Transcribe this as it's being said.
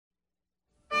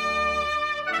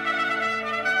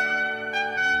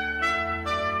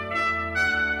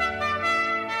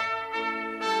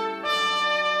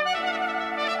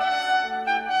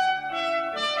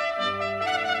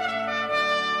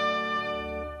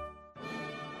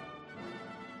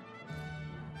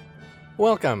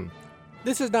Welcome.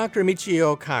 This is Dr.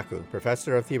 Michio Kaku,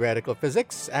 Professor of Theoretical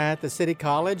Physics at the City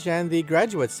College and the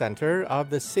Graduate Center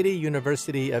of the City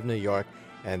University of New York,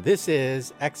 and this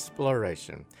is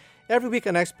Exploration. Every week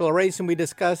on Exploration, we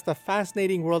discuss the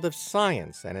fascinating world of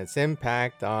science and its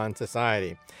impact on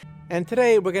society. And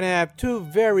today, we're going to have two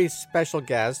very special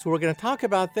guests who are going to talk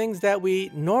about things that we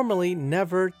normally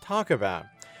never talk about.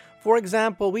 For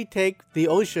example, we take the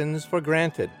oceans for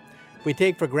granted. We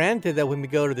take for granted that when we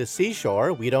go to the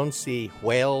seashore, we don't see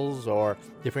whales or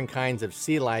different kinds of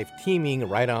sea life teeming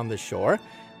right on the shore.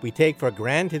 We take for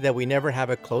granted that we never have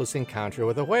a close encounter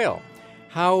with a whale.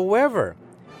 However,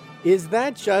 is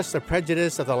that just a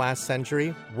prejudice of the last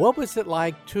century? What was it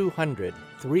like 200,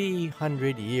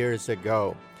 300 years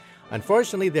ago?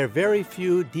 Unfortunately, there are very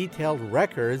few detailed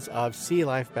records of sea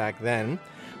life back then,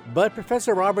 but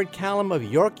Professor Robert Callum of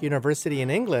York University in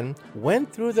England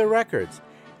went through the records,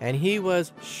 and he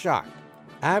was shocked,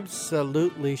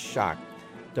 absolutely shocked,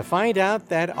 to find out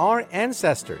that our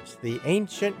ancestors, the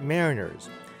ancient mariners,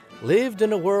 lived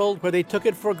in a world where they took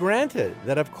it for granted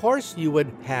that, of course, you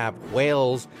would have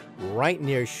whales right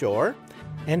near shore.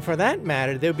 And for that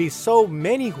matter, there would be so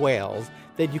many whales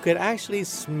that you could actually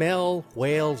smell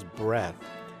whales' breath.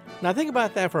 Now think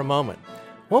about that for a moment.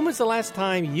 When was the last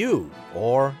time you,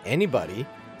 or anybody,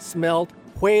 smelled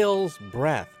whales'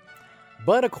 breath?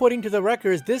 But according to the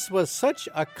records, this was such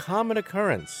a common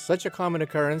occurrence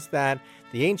that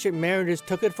the ancient mariners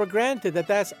took it for granted that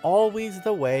that's always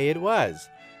the way it was.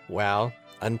 Well,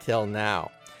 until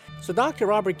now. So Dr.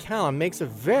 Robert Callum makes a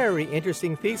very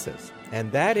interesting thesis,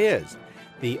 and that is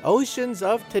the oceans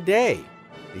of today,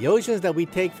 the oceans that we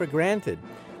take for granted,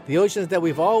 the oceans that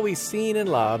we've always seen and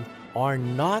loved, are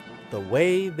not the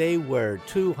way they were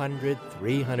 200,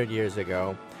 300 years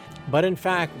ago. But in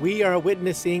fact, we are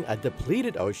witnessing a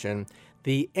depleted ocean,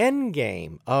 the end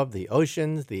game of the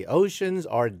oceans. The oceans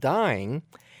are dying,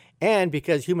 and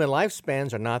because human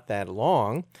lifespans are not that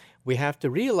long, we have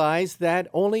to realize that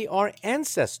only our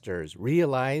ancestors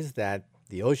realized that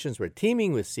the oceans were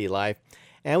teeming with sea life,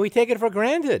 and we take it for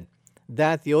granted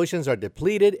that the oceans are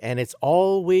depleted, and it's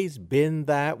always been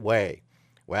that way.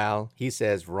 Well, he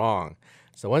says wrong.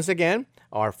 So once again,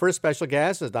 our first special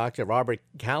guest is Dr. Robert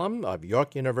Callum of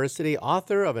York University,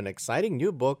 author of an exciting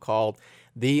new book called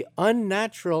The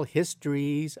Unnatural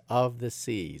Histories of the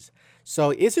Seas.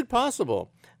 So is it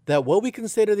possible that what we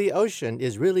consider the ocean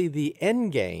is really the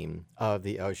end game of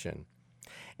the ocean?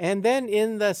 And then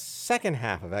in the second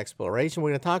half of Exploration,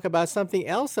 we're going to talk about something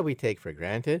else that we take for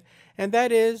granted, and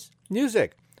that is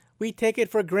music. We take it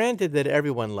for granted that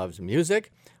everyone loves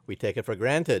music. We take it for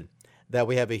granted that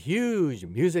we have a huge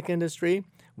music industry.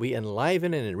 We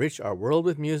enliven and enrich our world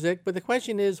with music, but the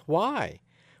question is, why?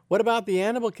 What about the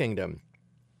animal kingdom?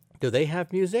 Do they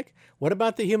have music? What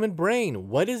about the human brain?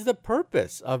 What is the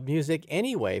purpose of music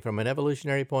anyway from an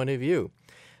evolutionary point of view?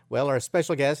 Well, our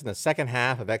special guest in the second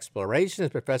half of Exploration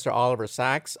is Professor Oliver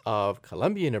Sachs of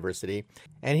Columbia University,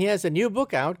 and he has a new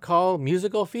book out called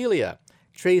Musicophilia,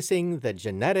 tracing the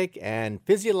genetic and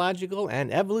physiological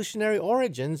and evolutionary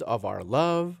origins of our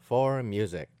love for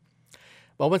music.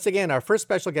 Well, once again, our first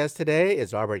special guest today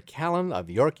is Robert Callum of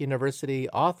York University,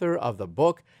 author of the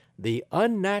book, The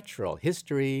Unnatural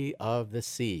History of the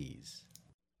Seas.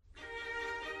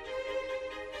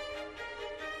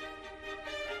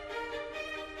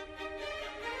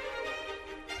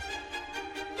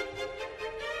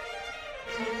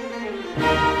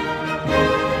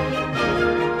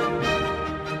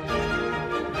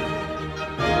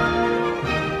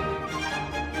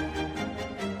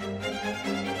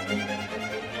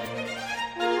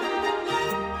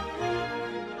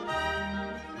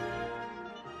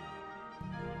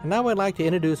 Now I'd like to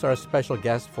introduce our special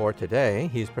guest for today.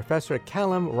 He's Professor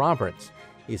Callum Roberts.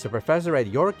 He's a professor at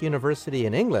York University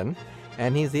in England,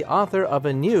 and he's the author of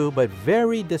a new but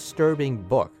very disturbing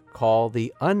book called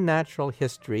The Unnatural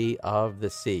History of the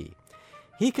Sea.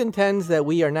 He contends that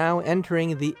we are now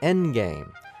entering the end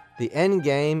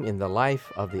game in the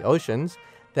life of the oceans,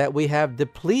 that we have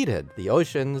depleted the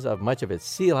oceans of much of its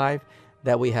sea life,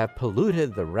 that we have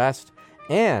polluted the rest,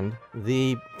 and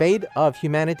the fate of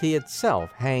humanity itself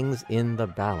hangs in the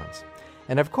balance.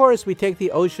 And of course, we take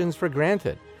the oceans for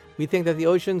granted. We think that the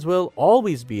oceans will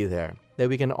always be there, that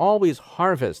we can always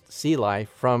harvest sea life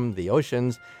from the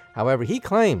oceans. However, he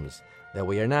claims that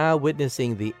we are now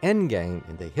witnessing the endgame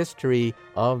in the history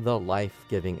of the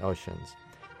life-giving oceans.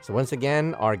 So once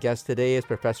again, our guest today is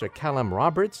Professor Callum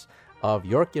Roberts of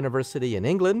York University in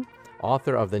England,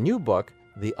 author of the new book,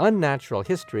 The Unnatural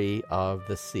History of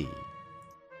the Sea.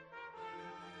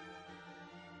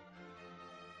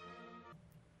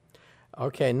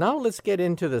 Okay, now let's get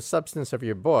into the substance of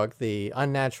your book, The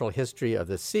Unnatural History of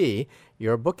the Sea.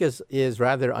 Your book is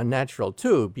rather unnatural,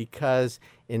 too, because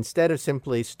instead of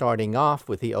simply starting off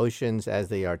with the oceans as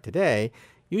they are today,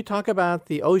 you talk about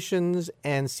the oceans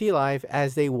and sea life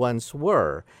as they once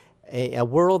were, a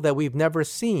world that we've never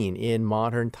seen in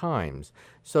modern times.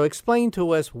 So explain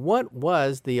to us what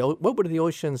were the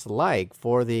oceans like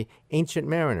for the ancient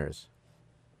mariners?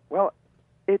 Well,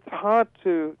 it's hard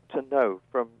to know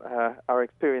from our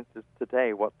experiences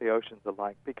today what the oceans are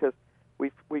like, because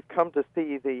we've come to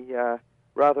see the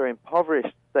rather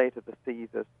impoverished state of the seas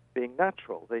as being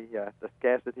natural. The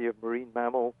scarcity of marine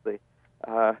mammals, the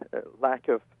lack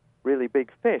of really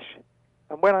big fish.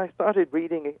 And when I started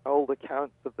reading old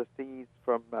accounts of the seas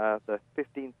from the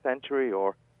 15th century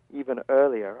or even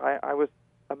earlier, I was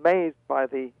amazed by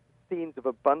the scenes of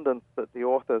abundance that the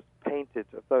authors painted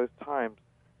of those times.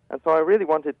 And so I really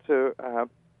wanted to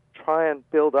try and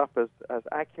build up as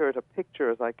accurate a picture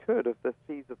as I could of the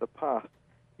seas of the past,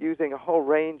 using a whole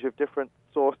range of different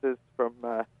sources, from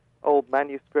old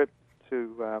manuscripts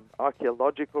to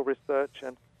archaeological research.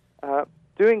 And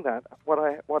doing that,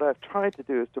 what I've tried to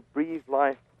do is to breathe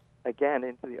life again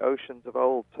into the oceans of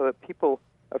old, so that people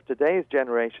of today's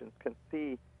generations can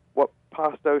see what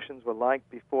past oceans were like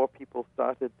before people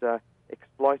started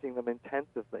exploiting them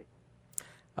intensively.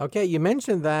 Okay, you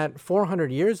mentioned that 400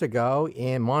 years ago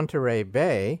in Monterey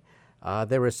Bay,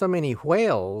 there were so many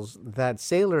whales that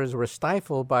sailors were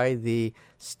stifled by the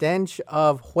stench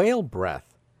of whale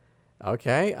breath.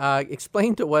 Okay,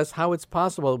 explain to us how it's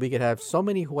possible we could have so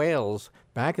many whales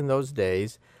back in those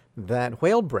days that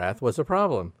whale breath was a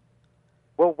problem.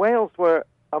 Well, whales were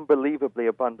unbelievably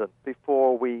abundant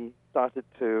before we started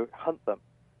to hunt them.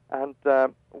 And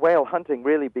whale hunting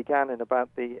really began in about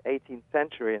the 18th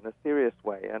century in a serious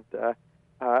way, and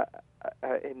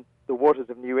in the waters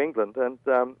of New England and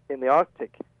in the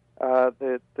Arctic.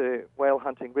 The whale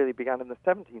hunting really began in the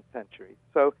 17th century.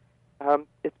 So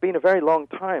it's been a very long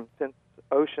time since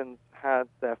oceans had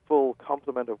their full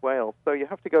complement of whales. So you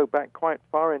have to go back quite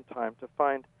far in time to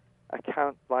find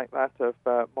accounts like that of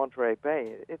Monterey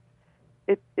Bay.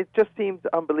 It just seems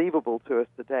unbelievable to us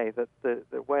today that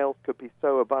the whales could be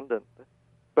so abundant.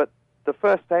 But the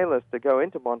first sailors to go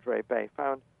into Monterey Bay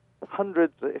found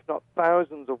hundreds, if not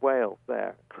thousands, of whales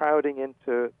there, crowding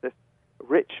into this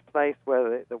rich place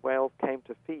where the whales came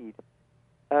to feed.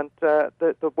 And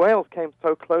the whales came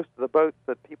so close to the boats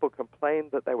that people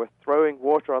complained that they were throwing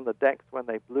water on the decks when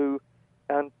they blew.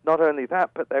 And not only that,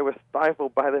 but they were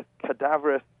stifled by this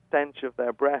cadaverous stench of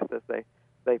their breath, as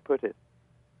they put it.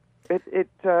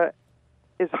 It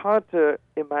is hard to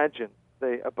imagine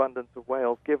the abundance of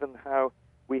whales, given how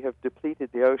we have depleted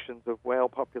the oceans of whale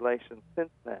populations since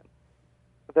then.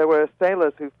 There were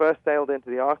sailors who first sailed into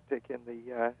the Arctic in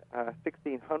the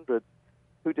 1600s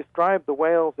who described the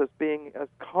whales as being as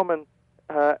common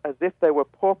as if they were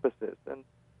porpoises. And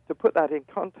to put that in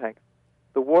context,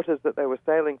 the waters that they were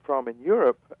sailing from in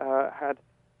Europe had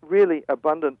really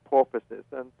abundant porpoises.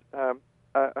 And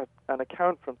an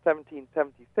account from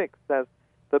 1776 says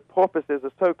that porpoises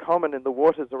are so common in the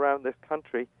waters around this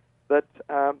country that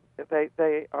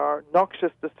they are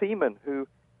noxious to seamen who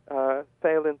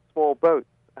sail in small boats,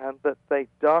 and that they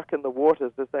darken the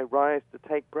waters as they rise to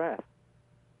take breath.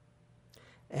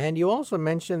 And you also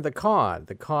mentioned the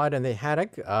cod and the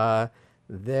haddock.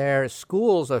 Their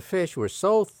schools of fish were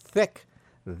so thick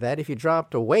that if you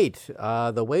dropped a weight,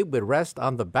 the weight would rest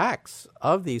on the backs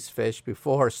of these fish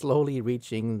before slowly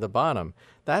reaching the bottom.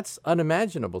 That's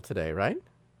unimaginable today, right?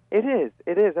 It is.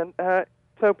 And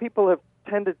so people have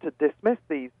tended to dismiss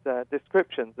these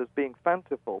descriptions as being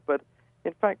fanciful, but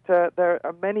in fact, there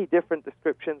are many different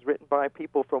descriptions written by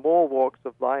people from all walks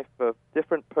of life, of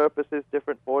different purposes,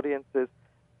 different audiences,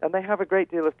 and they have a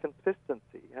great deal of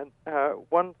consistency. And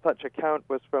one such account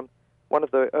was from one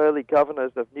of the early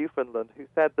governors of Newfoundland, who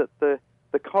said that the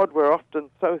cod were often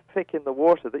so thick in the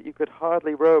water that you could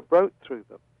hardly row a boat through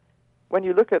them. When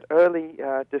you look at early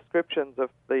descriptions of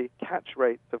the catch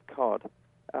rates of cod,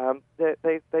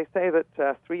 they say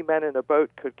that 3 men in a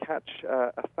boat could catch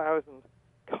 1,000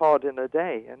 cod in a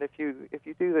day. And if you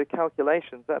do the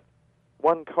calculations, that's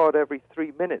 1 cod every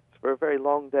 3 minutes for a very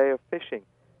long day of fishing.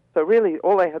 So really,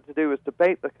 all they had to do was to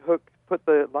bait the hook, put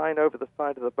the line over the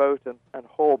side of the boat, and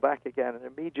haul back again, and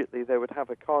immediately they would have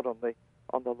a cod on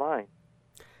the line.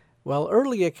 Well,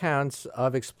 early accounts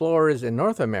of explorers in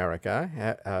North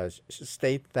America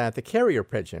state that the carrier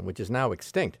pigeon, which is now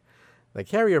extinct, the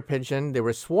carrier pigeon, there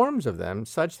were swarms of them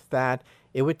such that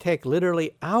it would take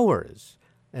literally hours,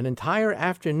 an entire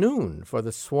afternoon, for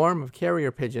the swarm of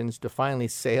carrier pigeons to finally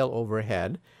sail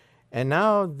overhead, and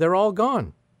now they're all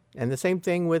gone. And the same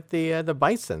thing with the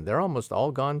bison. They're almost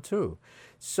all gone too.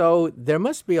 So there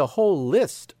must be a whole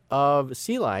list of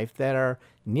sea life that are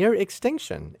near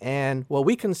extinction. And what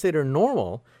we consider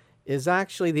normal is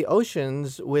actually the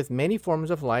oceans with many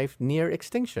forms of life near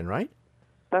extinction, right?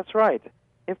 That's right.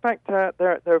 In fact,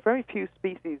 there are very few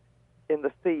species in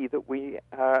the sea that we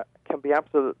can be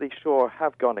absolutely sure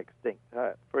have gone extinct.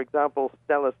 For example,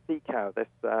 Stella's sea cow, this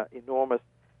enormous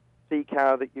sea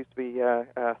cow that used to be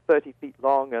 30 feet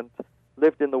long and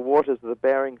lived in the waters of the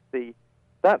Bering Sea,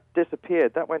 that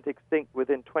disappeared. That went extinct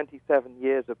within 27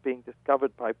 years of being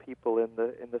discovered by people in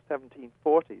the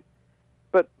 1740s.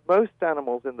 But most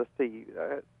animals in the sea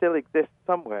still exist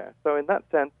somewhere. So in that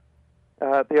sense,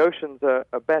 the oceans are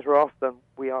better off than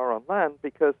we are on land,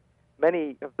 because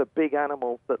many of the big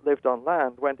animals that lived on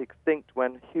land went extinct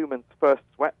when humans first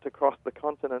swept across the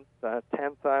continent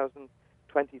 10,000,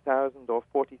 20,000, or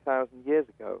 40,000 years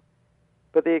ago.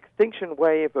 But the extinction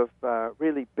wave of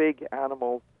really big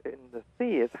animals in the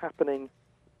sea is happening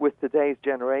with today's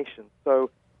generation. So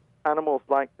animals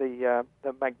like the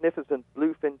magnificent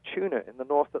bluefin tuna in the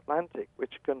North Atlantic,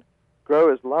 which can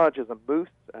grow as large as a moose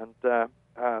and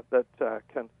that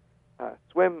can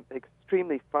swim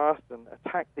extremely fast and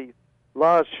attack these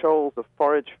large shoals of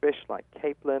forage fish like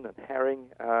capelin and herring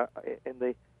in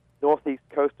the northeast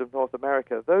coast of North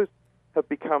America. Those have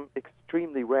become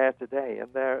extremely rare today,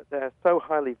 and they're so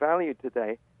highly valued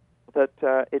today that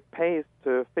it pays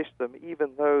to fish them,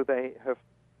 even though they have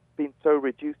been so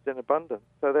reduced in abundance.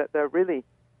 So that they're really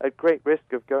at great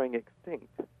risk of going extinct.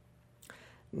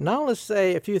 Now let's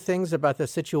say a few things about the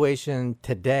situation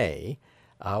today,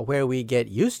 where we get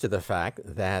used to the fact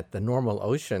that the normal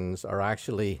oceans are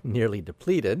actually nearly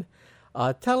depleted.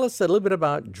 Tell us a little bit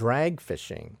about drag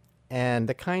fishing and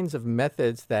the kinds of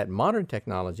methods that modern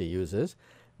technology uses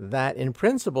that, in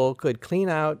principle, could clean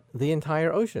out the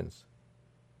entire oceans.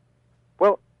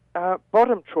 Well,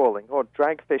 bottom trawling, or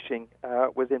drag fishing,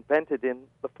 was invented in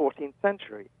the 14th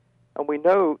century. And we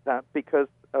know that because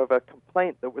of a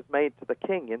complaint that was made to the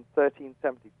king in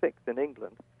 1376 in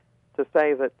England to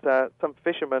say that some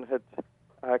fishermen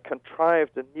had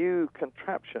contrived a new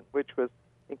contraption which was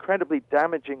incredibly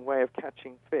damaging way of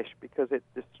catching fish, because it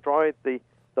destroyed the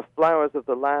flowers of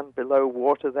the land below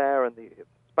water there, and the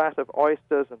spat of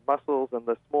oysters and mussels and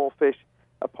the small fish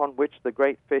upon which the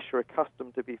great fish are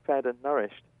accustomed to be fed and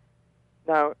nourished.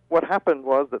 Now, what happened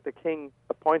was that the king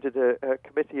appointed a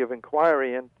committee of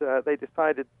inquiry, and they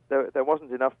decided there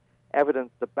wasn't enough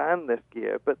evidence to ban this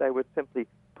gear, but they would simply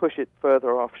push it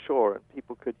further offshore and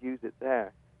people could use it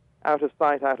there. Out of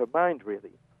sight, out of mind,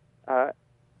 really.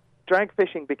 Drag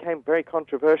fishing became very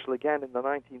controversial again in the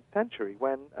 19th century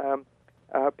when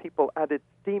people added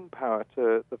steam power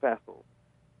to the vessels.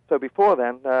 So before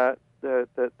then, the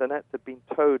nets had been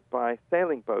towed by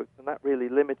sailing boats, and that really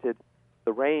limited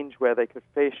the range where they could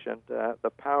fish and the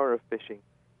power of fishing.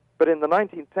 But in the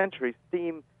 19th century,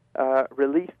 steam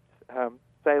released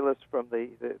sailors from the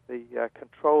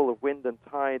control of wind and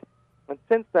tide, and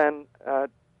since then,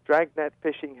 dragnet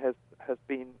fishing has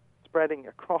been spreading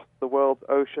across the world's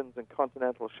oceans and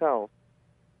continental shelves.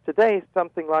 Today,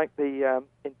 something like the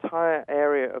entire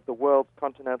area of the world's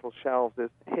continental shelves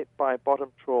is hit by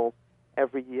bottom trawls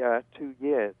every 2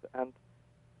 years, and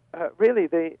really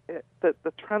the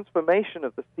transformation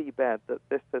of the seabed that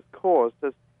this has caused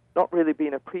has not really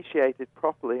been appreciated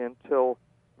properly until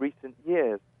recent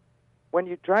years. When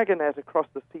you drag a net across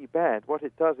the seabed, what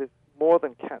it does is more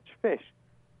than catch fish.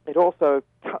 It also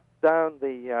cuts down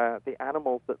the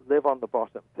animals that live on the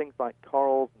bottom, things like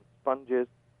corals and sponges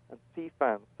and sea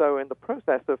fans. So in the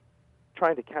process of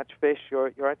trying to catch fish, you're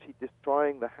actually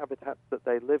destroying the habitats that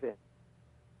they live in.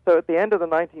 So at the end of the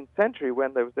 19th century,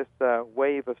 when there was this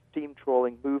wave of steam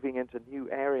trawling moving into new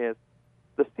areas,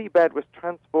 the seabed was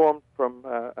transformed from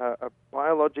a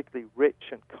biologically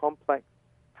rich and complex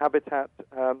habitat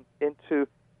into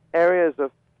areas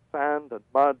of sand and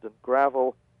mud and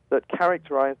gravel that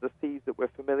characterize the seas that we're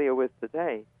familiar with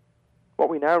today. What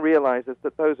we now realize is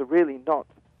that those are really not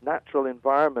natural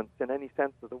environments in any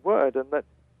sense of the word, and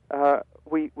that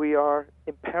we are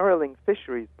imperiling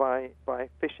fisheries by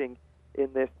fishing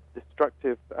in this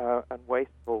destructive and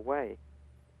wasteful way.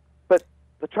 But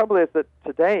the trouble is that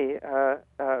today,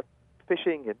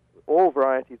 fishing, and all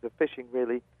varieties of fishing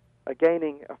really, are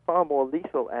gaining a far more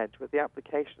lethal edge with the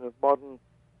application of modern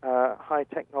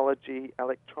high-technology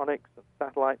electronics and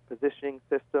satellite positioning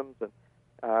systems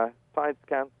and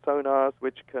side-scan sonars,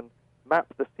 which can map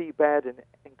the seabed in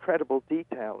incredible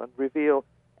detail and reveal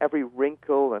every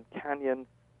wrinkle and canyon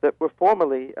that were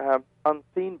formerly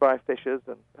unseen by fishers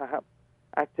and perhaps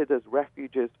acted as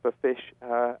refuges for fish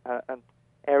and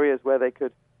areas where they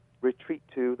could retreat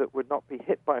to that would not be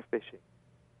hit by fishing.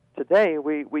 Today,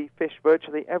 we fish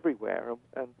virtually everywhere,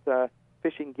 and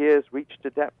fishing gears reach to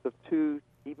depths of 2,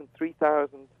 even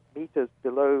 3,000 meters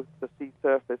below the sea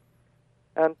surface,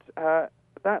 and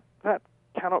that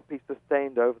cannot be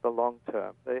sustained over the long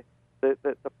term.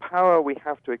 The power we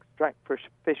have to extract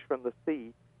fish from the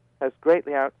sea has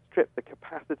greatly outstripped the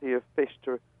capacity of fish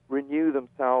to renew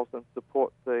themselves and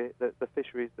support the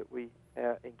fisheries that we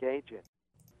engage in.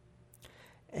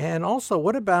 And also,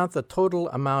 what about the total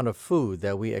amount of food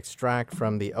that we extract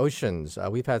from the oceans?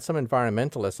 We've had some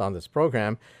environmentalists on this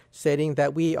program stating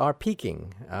that we are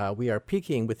peaking. We are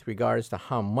peaking with regards to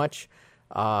how much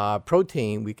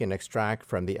protein we can extract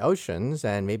from the oceans,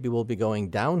 and maybe we'll be going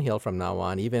downhill from now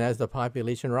on, even as the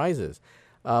population rises.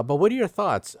 But what are your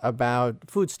thoughts about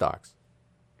food stocks?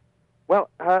 Well,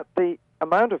 the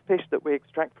amount of fish that we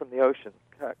extract from the oceans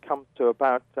comes to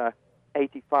about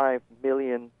 85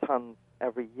 million tons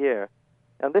every year.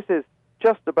 And this is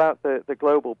just about the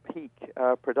global peak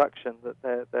production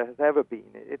that there has ever been.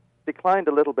 It's declined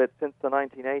a little bit since the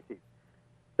 1980s.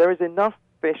 There is enough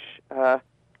fish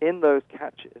in those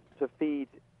catches to feed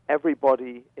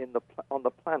everybody on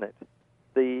the planet.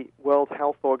 The World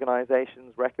Health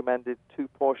Organization's recommended 2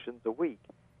 portions a week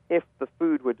if the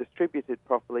food were distributed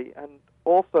properly, and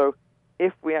also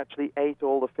if we actually ate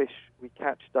all the fish we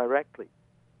catch directly.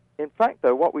 In fact,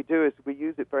 though, what we do is we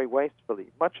use it very wastefully.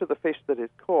 Much of the fish that is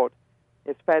caught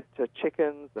is fed to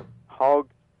chickens and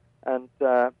hogs and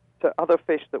to other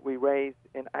fish that we raise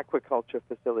in aquaculture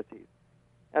facilities.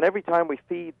 And every time we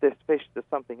feed this fish to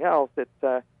something else,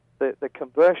 the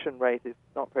conversion rate is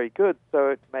not very good, so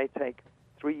it may take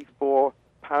 3-4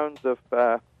 pounds of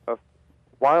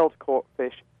wild-caught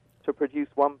fish to produce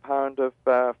 1 pound of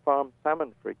farmed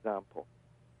salmon, for example.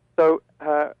 So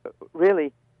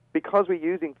really, because we're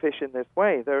using fish in this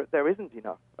way, there isn't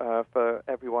enough for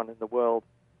everyone in the world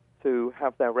to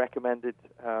have their recommended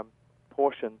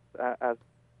portions as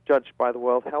judged by the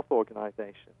World Health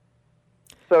Organization.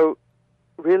 So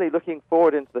really looking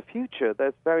forward into the future,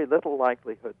 there's very little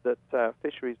likelihood that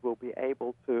fisheries will be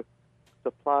able to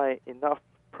supply enough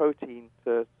protein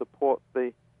to support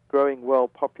the growing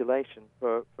world population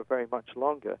for very much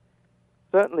longer.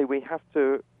 Certainly we have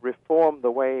to reform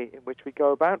the way in which we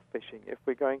go about fishing if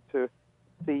we're going to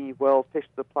see world fish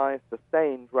supplies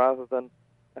sustained rather than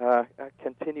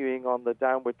continuing on the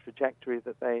downward trajectory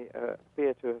that they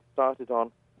appear to have started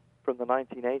on from the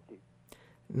 1980s.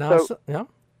 Now, so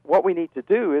what we need to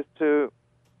do is to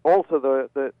alter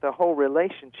the whole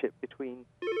relationship between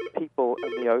people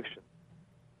and the ocean.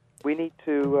 We need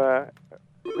to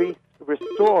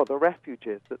restore the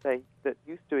refuges that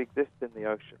used to exist in the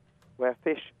ocean, where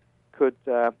fish could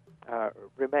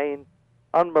remain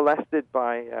unmolested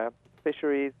by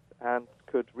fisheries and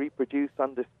could reproduce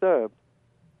undisturbed.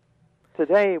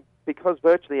 Today, because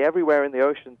virtually everywhere in the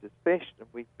oceans is fished,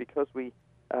 and because we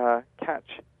catch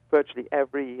virtually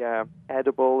every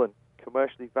edible and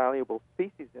commercially valuable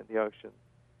species in the ocean,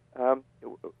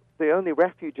 the only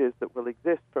refuges that will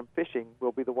exist from fishing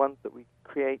will be the ones that we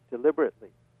create deliberately.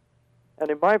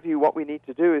 And in my view, what we need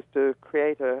to do is to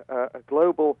create a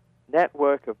global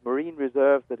network of marine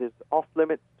reserves that is off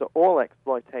limits to all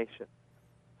exploitation,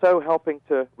 so helping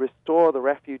to restore the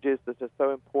refuges that are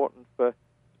so important for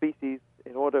species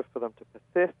in order for them to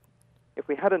persist. If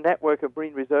we had a network of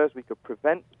marine reserves, we could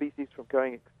prevent species from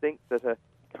going extinct that are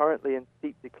currently in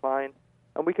steep decline,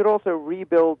 and we could also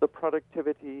rebuild the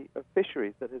productivity of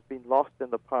fisheries that has been lost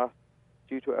in the past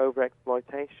due to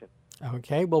overexploitation.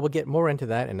 Okay, well, we'll get more into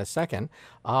that in a second.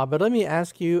 But let me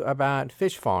ask you about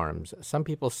fish farms. Some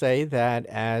people say that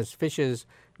as fishes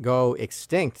go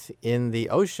extinct in the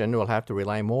ocean, we'll have to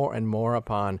rely more and more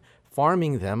upon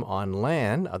farming them on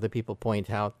land. Other people point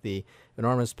out the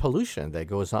enormous pollution that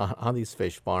goes on these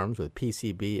fish farms with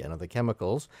PCB and other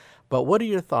chemicals. But what are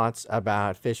your thoughts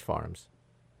about fish farms?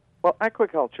 Well,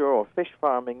 aquaculture or fish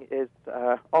farming is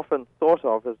often thought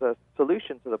of as a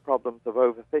solution to the problems of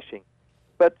overfishing.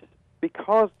 But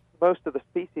because most of the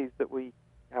species that we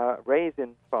raise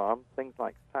in farms, things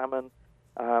like salmon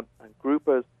and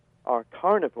groupers, are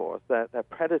carnivores, they're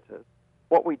predators,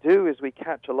 what we do is we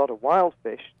catch a lot of wild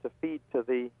fish to feed to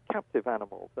the captive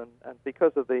animals. And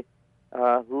because of the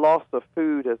loss of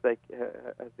food as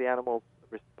the animals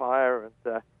respire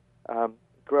and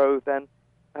grow, then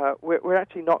we're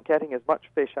actually not getting as much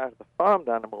fish out of the farmed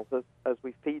animals as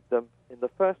we feed them in the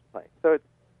first place. So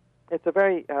it's a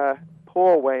very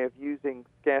poor way of using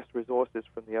scarce resources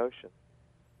from the ocean.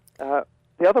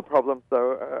 The other problems,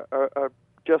 though, are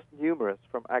just numerous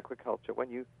from aquaculture.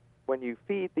 When you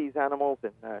feed these animals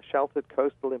in sheltered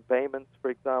coastal embayments, for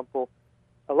example,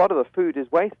 a lot of the food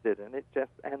is wasted, and it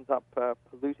just ends up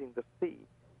polluting the sea.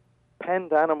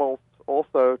 Penned animals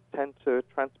also tend to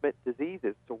transmit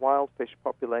diseases to wild fish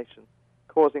populations,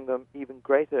 causing them even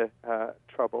greater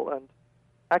trouble. And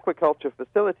aquaculture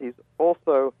facilities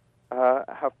also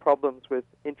have problems with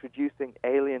introducing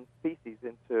alien species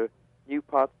into new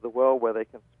parts of the world where they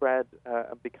can spread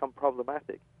and become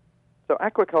problematic. So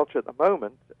aquaculture at the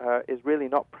moment is really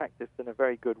not practiced in a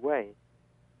very good way.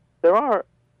 There are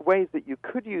ways that you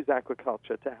could use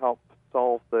aquaculture to help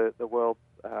solve the world's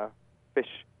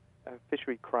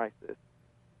fishery crisis.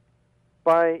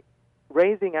 By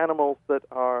raising animals that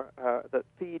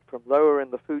feed from lower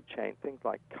in the food chain, things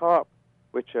like carp,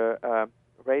 which are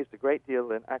raised a great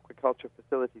deal in aquaculture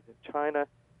facilities in China,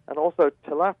 and also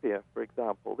tilapia, for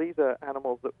example. These are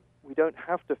animals that we don't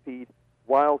have to feed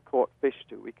wild-caught fish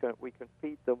to. We can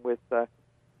feed them with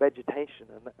vegetation,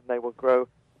 and they will grow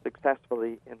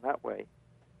successfully in that way.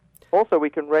 Also, we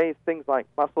can raise things like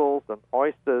mussels and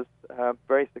oysters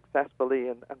very successfully,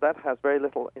 and that has very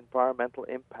little environmental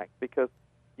impact because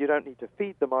you don't need to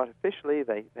feed them artificially.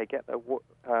 They get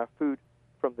their food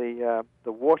from the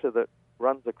water that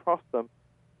runs across them.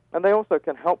 And they also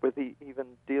can help with even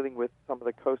dealing with some of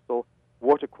the coastal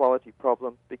water quality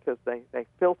problems because they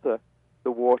filter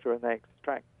the water and they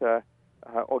extract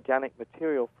organic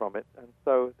material from it. And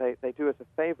so they do us a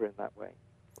favor in that way.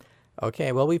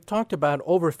 Okay, well, we've talked about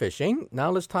overfishing.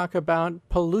 Now let's talk about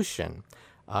pollution.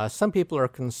 Some people are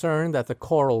concerned that the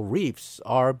coral reefs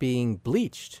are being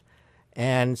bleached.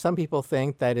 And some people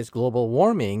think that it's global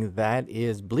warming that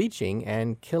is bleaching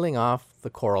and killing off the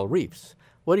coral reefs.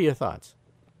 What are your thoughts?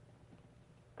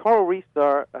 Coral reefs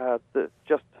are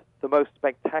just the most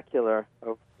spectacular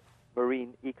of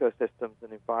marine ecosystems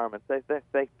and environments.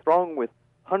 They throng with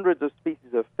hundreds of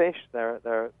species of fish.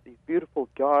 They're these beautiful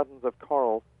gardens of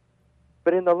corals.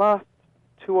 But in the last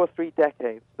 2 or 3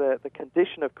 decades, the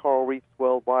condition of coral reefs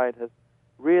worldwide has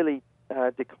really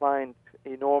declined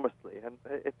enormously, and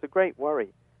it's a great worry.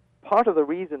 Part of the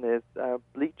reason is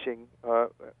bleaching,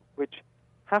 which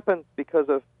happens because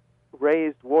of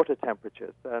raised water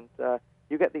temperatures, and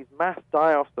you get these mass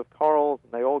die-offs of corals,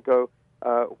 and they all go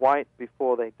white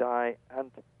before they die, and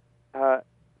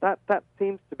that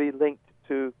seems to be linked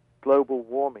to global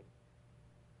warming.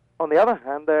 On the other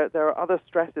hand, there are other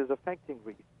stresses affecting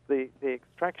reefs. The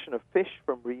extraction of fish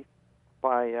from reefs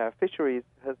by fisheries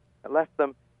has left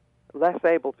them less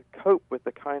able to cope with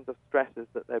the kinds of stresses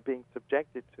that they're being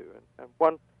subjected to. And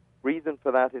one reason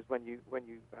for that is when you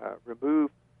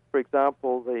remove, for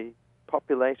example, the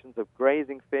populations of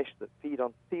grazing fish that feed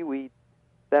on seaweed,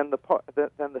 then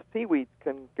the seaweeds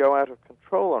can go out of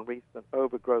control on reefs and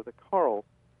overgrow the coral.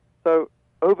 So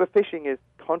overfishing is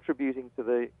contributing to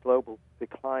the global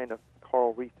decline of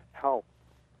coral reef health.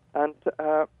 And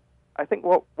I think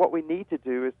what we need to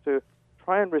do is to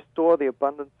try and restore the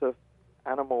abundance of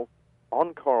animals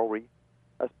on coral reefs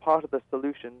as part of the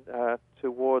solution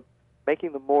towards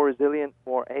making them more resilient,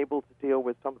 more able to deal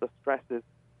with some of the stresses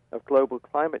of global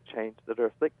climate change that are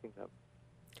afflicting them.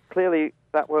 Clearly,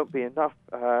 that won't be enough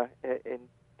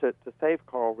to save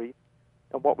coral reefs,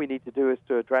 and what we need to do is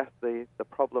to address the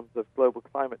problems of global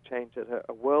climate change at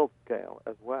a world scale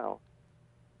as well.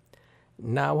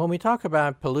 Now, when we talk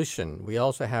about pollution, we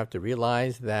also have to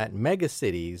realize that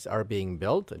megacities are being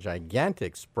built,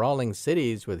 gigantic, sprawling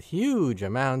cities with huge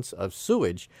amounts of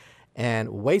sewage and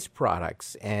waste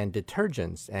products and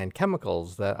detergents and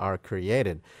chemicals that are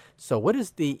created. So what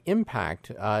is the impact,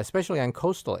 especially on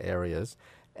coastal areas,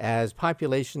 as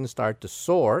populations start to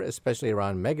soar, especially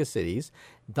around megacities,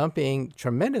 dumping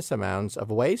tremendous amounts of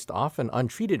waste, often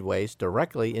untreated waste,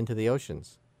 directly into the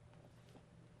oceans?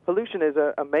 Pollution is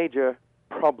a major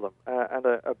problem and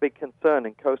a big concern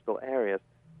in coastal areas,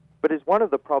 but is one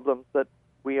of the problems that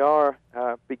we are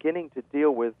beginning to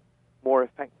deal with more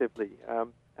effectively.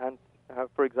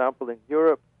 For example, in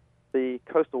Europe, the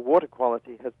coastal water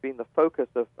quality has been the focus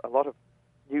of a lot of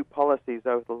new policies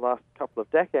over the last couple of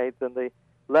decades, and the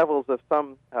levels of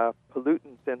some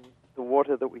pollutants in the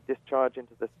water that we discharge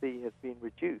into the sea has been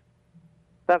reduced.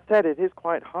 That said, it is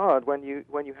quite hard when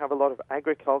you have a lot of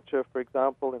agriculture, for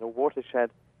example, in a watershed,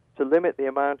 to limit the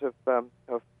amount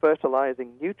of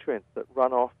fertilizing nutrients that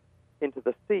run off into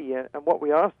the sea. And what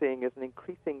we are seeing is an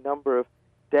increasing number of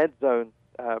dead zones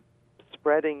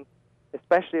spreading,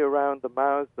 especially around the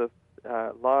mouths of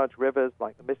large rivers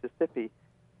like the Mississippi.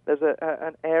 There's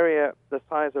an area the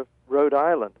size of Rhode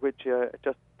Island, which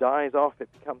just dies off. It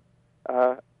becomes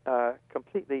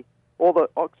completely, all the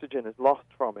oxygen is lost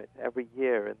from it every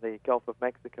year in the Gulf of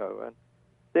Mexico. And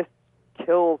this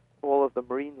kills all of the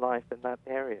marine life in that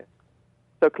area.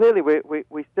 So clearly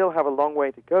we still have a long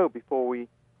way to go before we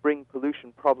bring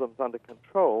pollution problems under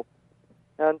control.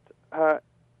 And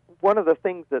one of the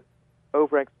things that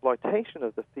overexploitation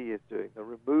of the sea is doing, the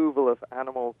removal of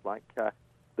animals like the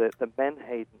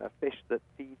menhaden, a fish that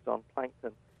feeds on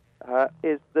plankton,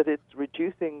 is that it's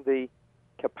reducing the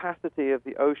capacity of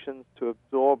the oceans to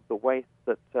absorb the waste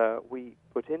that we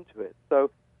put into it.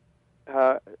 So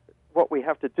what we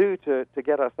have to do to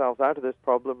get ourselves out of this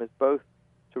problem is both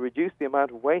to reduce the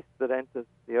amount of waste that enters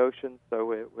the ocean,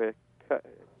 so we're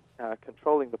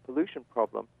controlling the pollution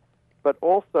problem, but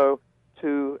also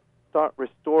to start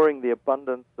restoring the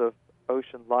abundance of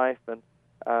ocean life and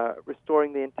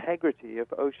restoring the integrity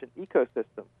of ocean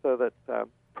ecosystems so that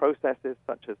processes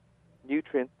such as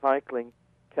nutrient cycling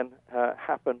can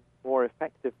happen more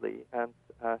effectively and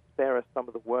spare us some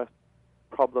of the worst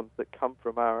problems that come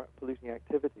from our polluting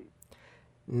activities.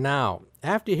 Now,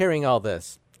 after hearing all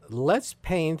this, let's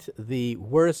paint the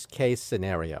worst-case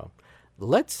scenario.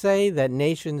 Let's say that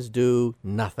nations do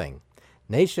nothing.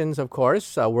 Nations, of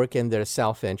course, work in their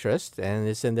self-interest, and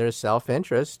it's in their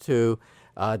self-interest to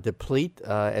deplete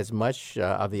as much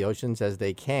of the oceans as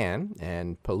they can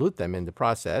and pollute them in the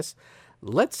process.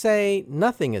 Let's say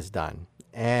nothing is done,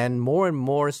 and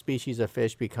more species of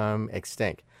fish become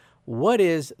extinct. What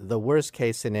is the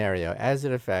worst-case scenario as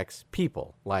it affects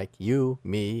people like you,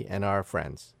 me, and our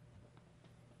friends?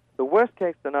 The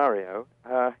worst-case scenario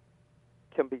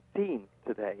can be seen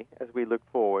today as we look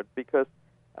forward because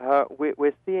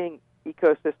we're seeing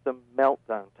ecosystem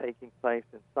meltdown taking place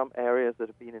in some areas that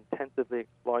have been intensively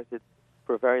exploited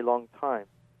for a very long time.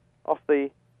 Off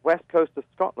the west coast of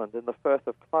Scotland, in the Firth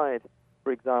of Clyde,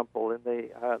 for example, in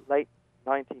the late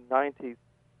 1990s,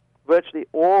 virtually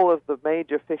all of the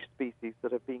major fish species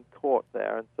that have been caught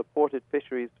there and supported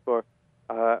fisheries for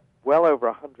well over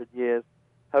 100 years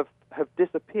have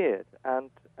disappeared, and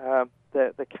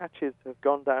the catches have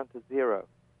gone down to zero.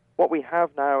 What we have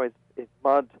now is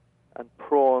mud and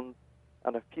prawns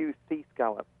and a few sea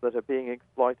scallops that are being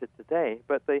exploited today,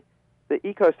 but the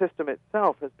ecosystem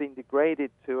itself has been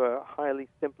degraded to a highly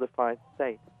simplified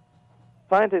state.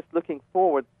 Scientists looking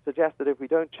forward suggest that if we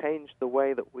don't change the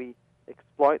way that we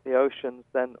exploit the oceans,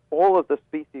 then all of the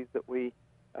species that we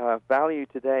value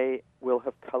today will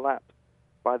have collapsed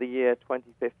by the year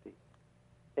 2050.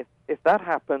 If that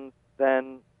happens,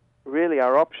 then really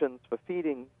our options for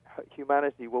feeding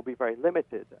humanity will be very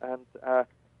limited, and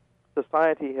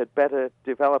society had better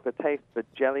develop a taste for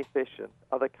jellyfish and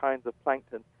other kinds of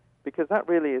plankton, because that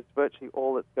really is virtually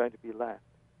all that's going to be left.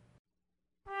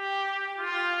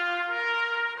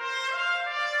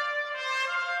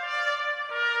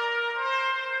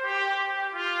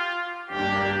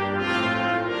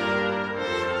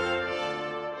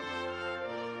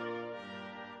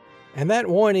 And that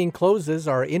warning closes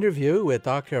our interview with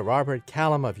Dr. Robert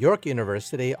Callum of York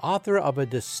University, author of a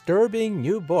disturbing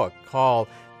new book called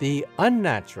The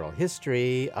Unnatural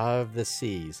History of the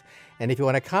Seas. And if you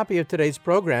want a copy of today's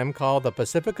program, call the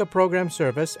Pacifica Program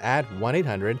Service at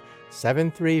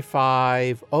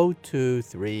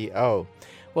 1-800-735-0230.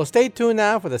 Well, stay tuned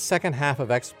now for the second half of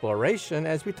Exploration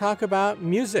as we talk about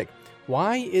music.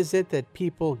 Why is it that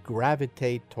people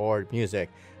gravitate toward music?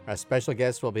 Our special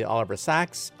guest will be Oliver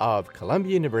Sachs of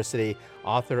Columbia University,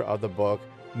 author of the book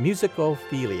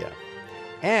Musicophilia.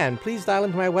 And please dial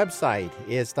into my website.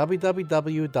 It's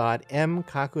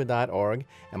www.mkaku.org,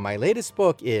 and my latest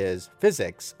book is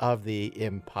Physics of the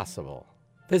Impossible.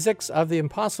 Physics of the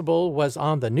Impossible was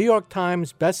on the New York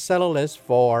Times bestseller list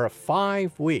for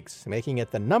 5 weeks, making it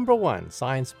the #1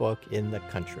 science book in the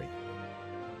country.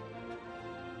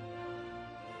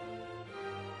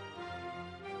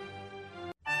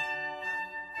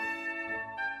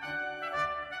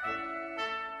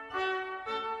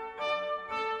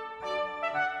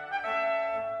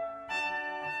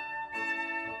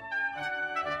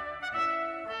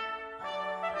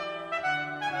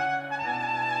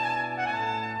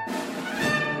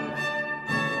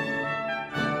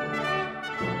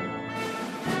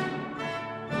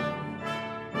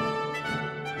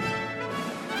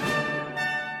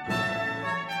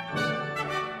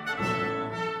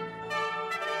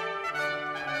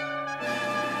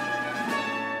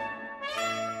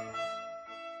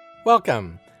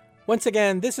 Welcome. Once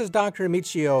again, this is Dr.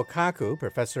 Michio Kaku,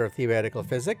 Professor of Theoretical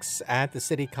Physics at the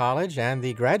City College and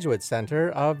the Graduate Center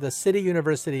of the City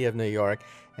University of New York,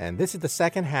 and this is the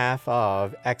second half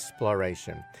of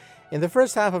Exploration. In the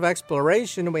first half of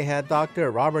Exploration, we had Dr.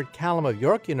 Robert Callum of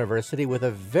York University with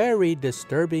a very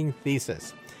disturbing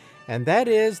thesis, and that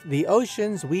is the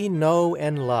oceans we know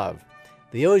and love,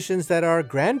 the oceans that our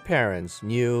grandparents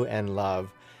knew and loved.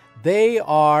 They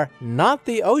are not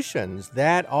the oceans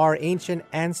that our ancient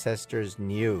ancestors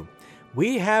knew.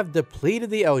 We have depleted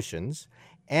the oceans,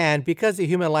 and because the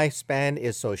human lifespan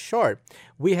is so short,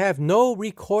 we have no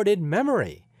recorded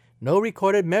memory. No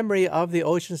recorded memory of the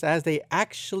oceans as they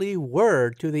actually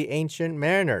were to the ancient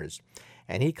mariners.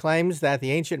 And he claims that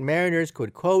the ancient mariners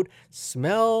could, quote,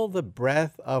 smell the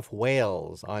breath of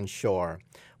whales on shore.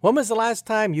 When was the last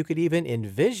time you could even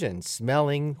envision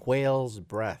smelling whales'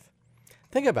 breath?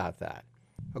 Think about that.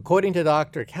 According to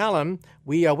Dr. Callum,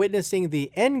 we are witnessing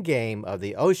the end game of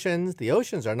the oceans. The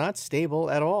oceans are not stable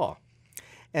at all.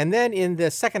 And then in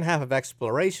the second half of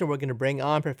exploration, we're going to bring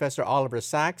on Professor Oliver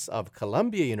Sachs of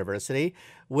Columbia University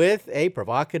with a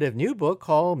provocative new book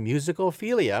called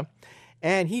Musicophilia.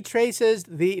 And he traces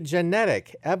the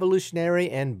genetic, evolutionary,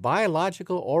 and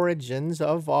biological origins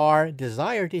of our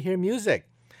desire to hear music.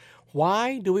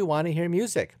 Why do we want to hear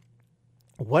music?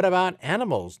 What about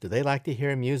animals? Do they like to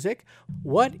hear music?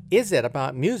 What is it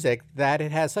about music that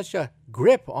it has such a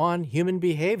grip on human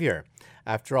behavior?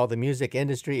 After all, the music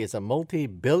industry is a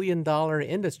multi-billion-dollar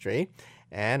industry,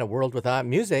 and a world without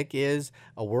music is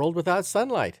a world without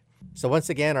sunlight. So once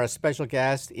again, our special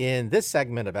guest in this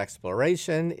segment of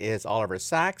exploration is Oliver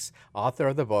Sachs, author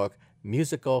of the book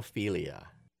Musicophilia.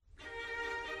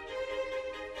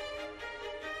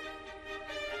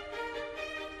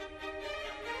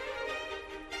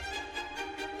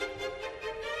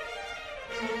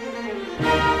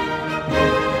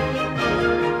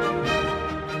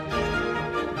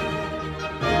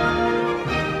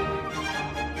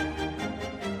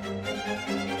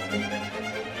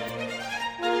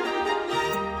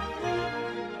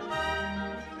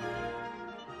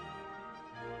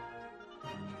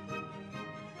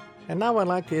 And now I'd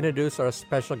like to introduce our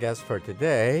special guest for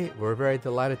today. We're very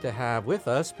delighted to have with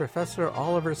us Professor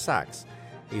Oliver Sachs.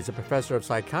 He's a professor of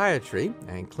psychiatry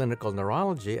and clinical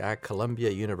neurology at Columbia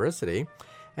University,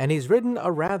 and he's written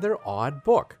a rather odd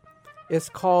book. It's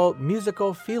called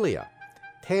Musicophilia,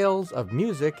 Tales of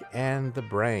Music and the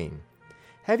Brain.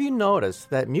 Have you noticed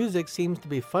that music seems to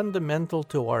be fundamental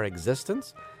to our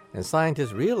existence? And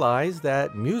scientists realize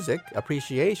that music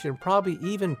appreciation probably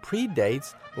even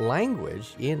predates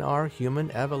language in our human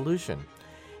evolution.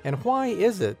 And why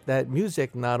is it that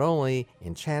music not only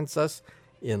enchants us,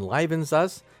 enlivens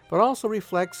us, but also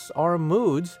reflects our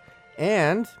moods?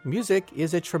 And music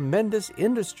is a tremendous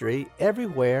industry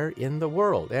everywhere in the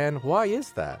world. And why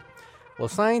is that? Well,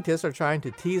 scientists are trying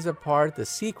to tease apart the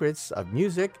secrets of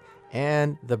music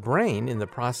and the brain in the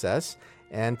process.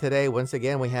 And today, once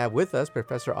again, we have with us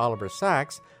Professor Oliver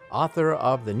Sachs, author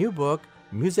of the new book,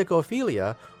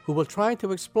 Musicophilia, who will try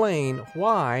to explain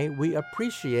why we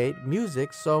appreciate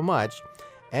music so much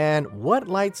and what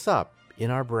lights up in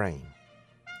our brain.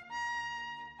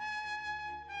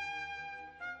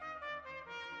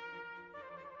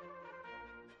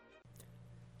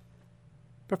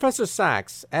 Professor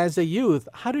Sachs, as a youth,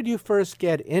 how did you first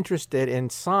get interested in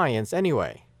science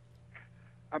anyway?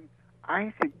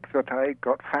 I think that I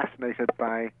got fascinated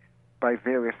by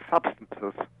various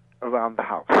substances around the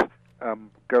house,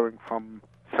 going from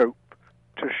soap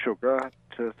to sugar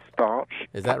to starch.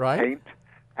 Is that right? Paint,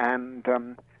 and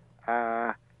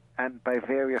by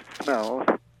various smells.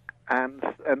 And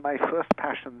my first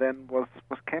passion then was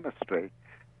chemistry,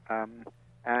 and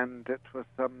it was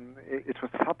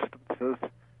substances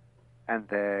and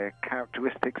their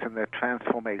characteristics and their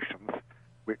transformations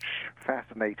which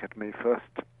fascinated me first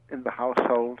in the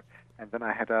household, and then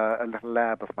I had a little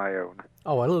lab of my own.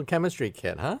 Oh, a little chemistry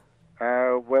kit, huh?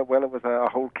 Well, it was a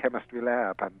whole chemistry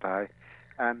lab, and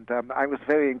I was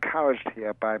very encouraged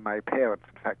here by my parents.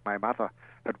 In fact, my mother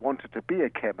had wanted to be a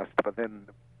chemist, but then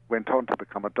went on to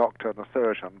become a doctor and a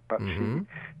surgeon. But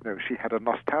she had a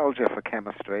nostalgia for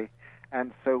chemistry.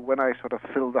 And so when I sort of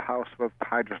filled the house with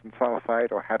hydrogen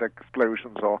sulfide or had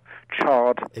explosions or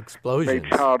made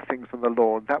charred things on the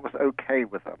lawn, that was okay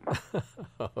with them.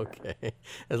 Okay,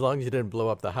 as long as you didn't blow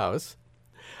up the house.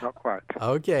 Not quite.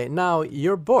 Okay, now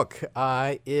your book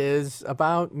is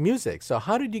about music. So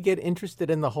how did you get interested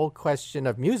in the whole question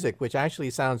of music, which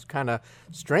actually sounds kind of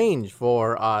strange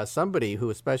for somebody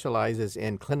who specializes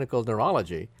in clinical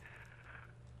neurology?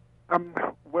 I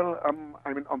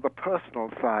mean, on the personal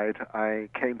side, I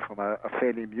came from a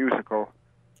fairly musical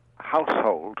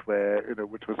household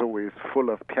which was always full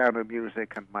of piano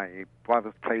music, and my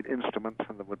brothers played instruments,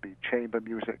 and there would be chamber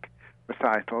music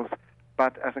recitals.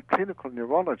 But as a clinical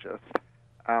neurologist,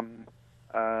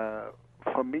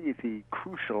 for me, the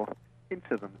crucial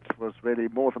incident was really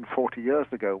more than 40 years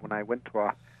ago when I went to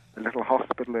a little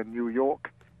hospital in New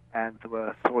York, and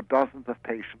saw dozens of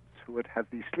patients who had had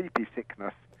the sleepy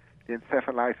sickness, the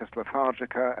encephalitis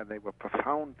lethargica, and they were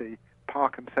profoundly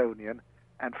Parkinsonian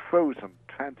and frozen,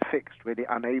 transfixed, really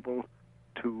unable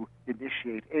to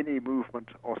initiate any movement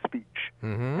or speech.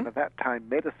 Mm-hmm. And at that time,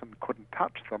 medicine couldn't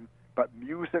touch them, but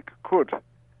music could.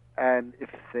 And if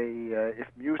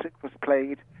music was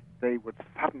played, they would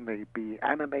suddenly be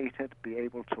animated, be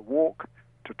able to walk,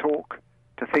 to talk,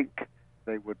 to think.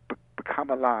 They would become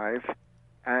alive.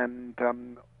 And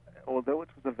although it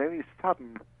was a very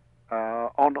sudden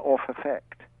on-off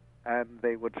effect, and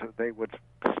they would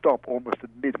stop almost in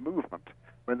mid-movement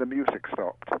when the music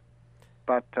stopped.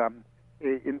 But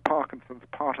in Parkinson's,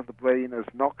 part of the brain is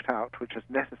knocked out, which is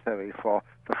necessary for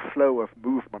the flow of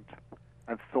movement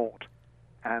and thought,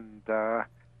 and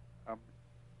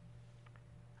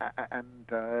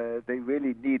they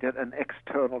really needed an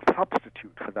external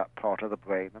substitute for that part of the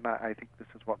brain, and I think this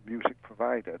is what music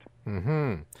provided.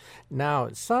 Mm-hmm. Now,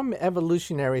 some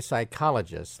evolutionary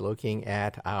psychologists looking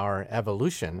at our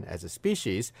evolution as a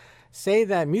species say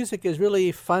that music is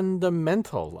really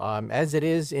fundamental, as it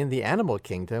is in the animal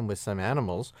kingdom with some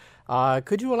animals.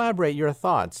 Could you elaborate your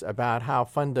thoughts about how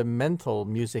fundamental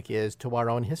music is to our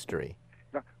own history?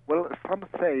 Well, some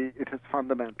say it is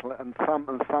fundamental, and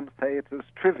some say it is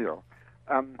trivial.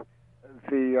 So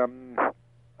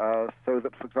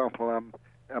that, for example,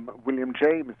 William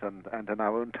James and in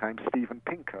our own time Steven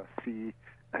Pinker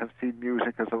have seen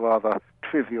music as a rather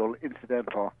trivial,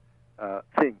 incidental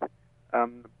thing.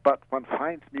 But one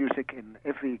finds music in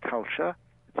every culture.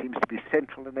 It seems to be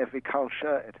central in every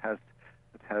culture. It has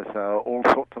all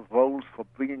sorts of roles for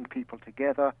bringing people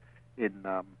together in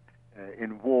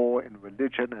war, in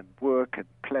religion, in work, in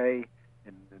play,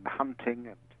 in hunting,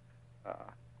 and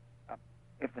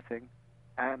everything.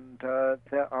 And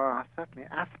there are certainly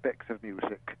aspects of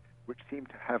music which seem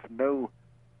to have no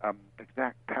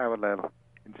exact parallel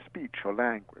in speech or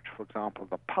language. For example,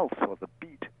 the pulse or the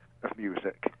beat of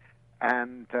music.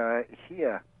 And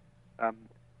here,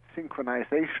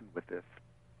 synchronization with this,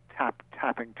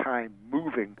 tapping time,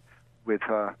 moving with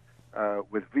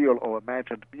real or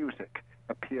imagined music,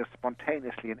 appears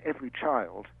spontaneously in every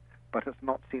child, but is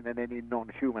not seen in any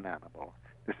non-human animal.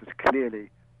 This is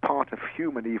clearly part of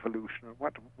human evolution,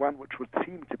 one which would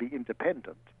seem to be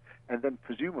independent, and then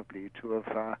presumably to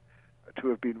have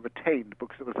been retained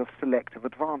because it was of selective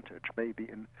advantage, maybe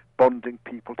in bonding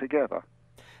people together.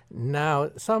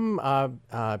 Now, some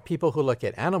people who look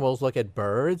at animals look at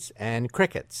birds and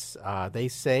crickets. They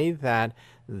say that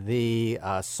the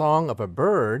song of a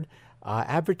bird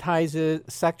advertises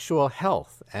sexual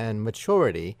health and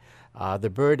maturity. The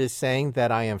bird is saying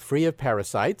that I am free of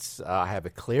parasites, I have a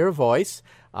clear voice,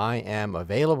 I am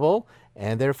available,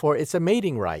 and therefore it's a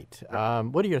mating right.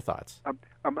 What are your thoughts?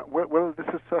 Well, this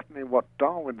is certainly what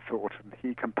Darwin thought, and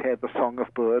he compared the song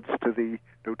of birds to the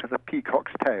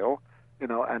peacock's tail,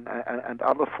 and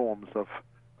other forms of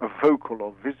vocal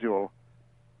or visual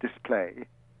display.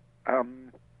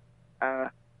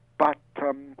 But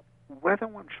whether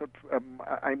one should,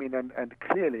 and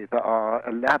clearly there are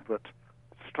elaborate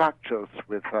structures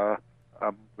with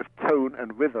tone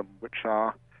and rhythm, which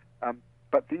are,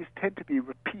 but these tend to be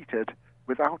repeated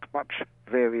without much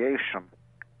variation,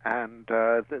 and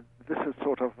this is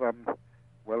sort of,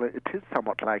 it is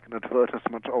somewhat like an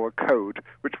advertisement or a code,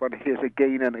 which one hears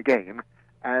again and again,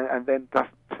 and then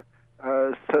doesn't.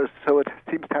 So it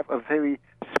seems to have a very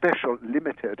special,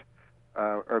 limited,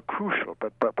 crucial,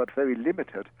 but very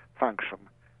limited function.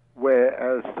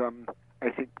 Whereas I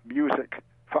think music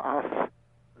for us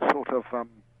sort of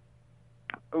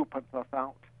opens us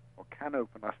out, or can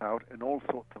open us out in all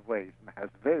sorts of ways, and has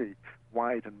very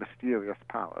wide and mysterious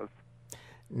powers.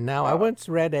 Now, I once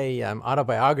read a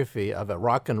autobiography of a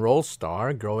rock and roll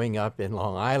star growing up in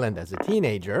Long Island as a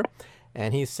teenager,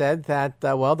 and he said that,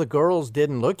 the girls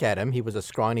didn't look at him. He was a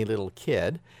scrawny little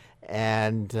kid,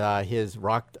 and his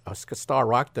star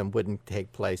rockdom wouldn't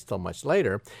take place till much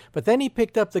later. But then he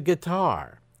picked up the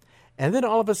guitar, and then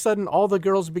all of a sudden, all the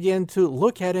girls began to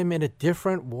look at him in a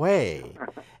different way.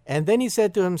 And then he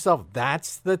said to himself,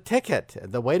 that's the ticket.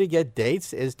 The way to get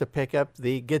dates is to pick up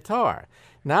the guitar.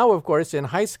 Now, of course, in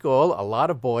high school, a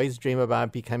lot of boys dream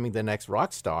about becoming the next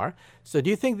rock star. So do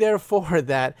you think, therefore,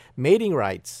 that mating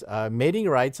rights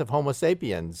of Homo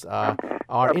sapiens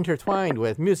are intertwined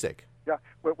with music? Yeah,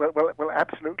 well,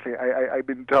 absolutely. I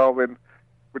mean, Darwin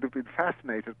would have been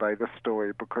fascinated by this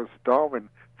story, because Darwin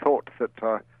thought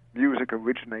that music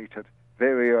originated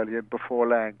very early and before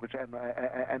language, and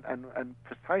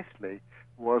precisely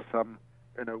was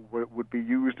would be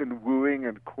used in wooing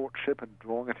and courtship and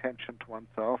drawing attention to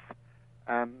oneself,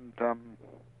 and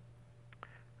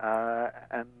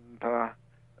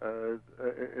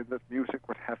that music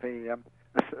would have a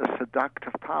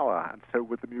seductive power, and so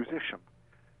would the musician.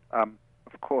 Of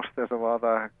of course, there's a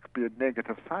rather be a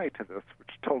negative side to this,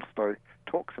 which Tolstoy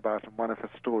talks about in one of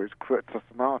his stories, Kreutzer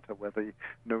Sonata, where the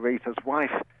narrator's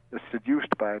wife is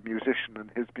seduced by a musician and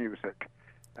his music,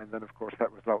 and then, of course,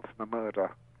 that results in a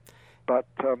murder. But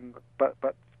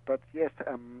yes,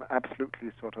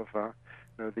 absolutely, sort of,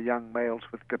 the young males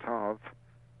with guitars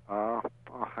are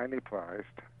highly prized.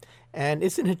 And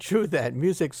isn't it true that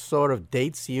music sort of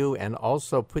dates you and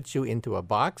also puts you into a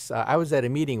box? I was at a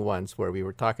meeting once where we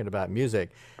were talking about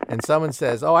music, and someone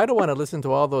says, "Oh, I don't want to listen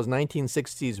to all those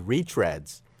 1960s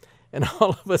retreads." And all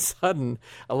of a sudden,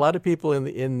 a lot of people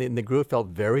in the group felt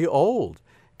very old,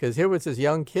 because here was this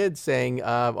young kid saying,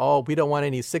 "Oh, we don't want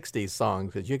any 60s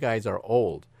songs because you guys are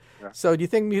old." Yeah. So do you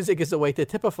think music is a way to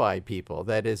typify people?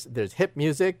 That is, there's hip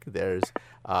music, there's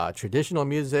traditional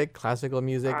music, classical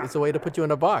music. It's a way to put you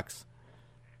in a box.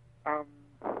 I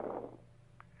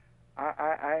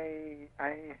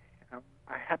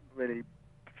hadn't really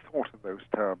thought of those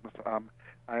terms.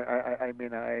 I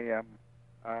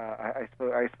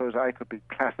suppose I could be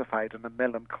classified in a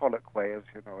melancholic way as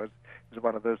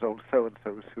one of those old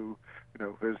so-and-sos who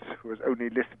has only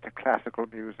listened to classical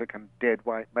music and dead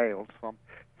white males from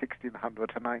 1600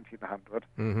 to 1900.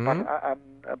 Mm-hmm.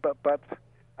 But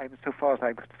so far as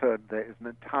I'm concerned, there is an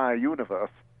entire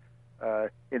universe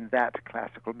in that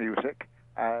classical music.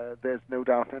 There's no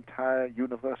doubt an entire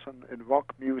universe in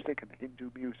rock music and Hindu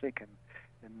music and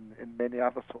in many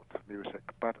other sorts of music.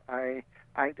 But I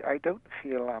don't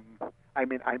feel.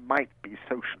 I might be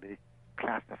socially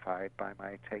classified by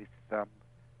my tastes,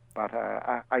 but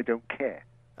I don't care.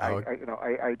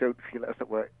 I don't feel, as it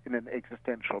were, in an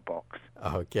existential box.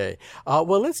 Okay.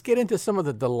 Well, let's get into some of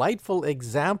the delightful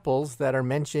examples that are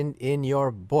mentioned in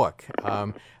your book.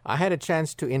 I had a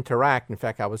chance to interact. In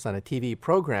fact, I was on a TV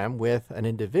program with an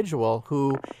individual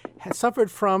who had suffered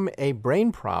from a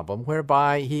brain problem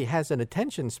whereby he has an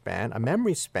attention span, a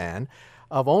memory span,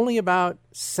 of only about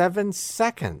 7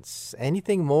 seconds.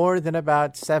 Anything more than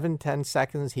about 7-10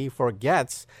 seconds, he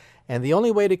forgets. And the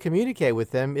only way to communicate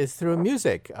with them is through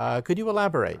music. Could you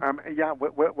elaborate?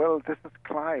 Well, this is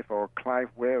Clive, or Clive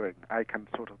Waring. I can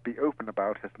sort of be open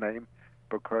about his name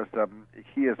because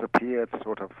he has appeared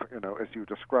sort of, as you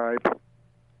describe.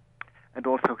 And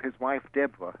also his wife,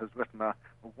 Deborah, has written a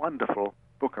wonderful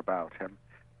book about him.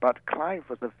 But Clive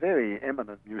was a very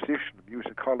eminent musician,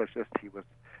 musicologist. He was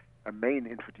a main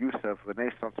introducer of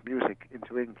Renaissance music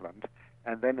into England.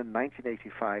 And then in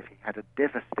 1985, he had a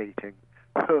devastating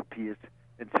herpes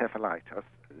encephalitis.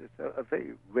 It's a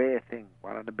very rare thing,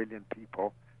 1 in a million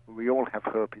people. We all have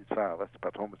herpes virus,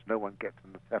 but almost no one gets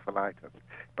an encephalitis.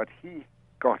 But he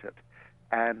got it,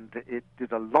 and it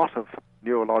did a lot of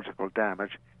neurological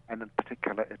damage, and in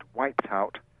particular it wiped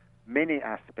out many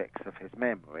aspects of his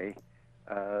memory,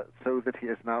 so that he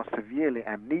is now severely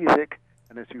amnesic,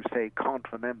 and as you say,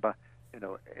 can't remember,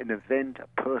 an event, a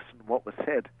person, what was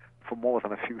said for more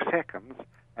than a few seconds,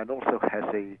 and also has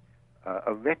a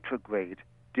retrograde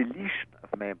deletion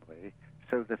of memory,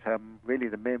 so that really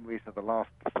the memories of the last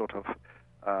sort of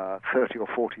 30 or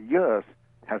 40 years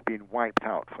have been wiped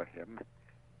out for him,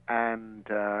 and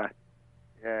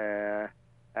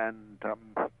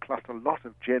plus a lot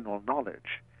of general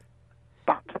knowledge.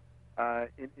 But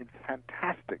in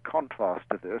fantastic contrast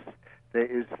to this, there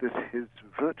is his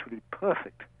virtually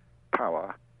perfect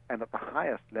power, and at the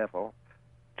highest level,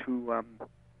 to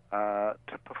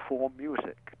perform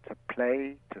music, to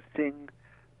play, to sing,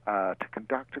 to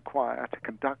conduct a choir, to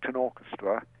conduct an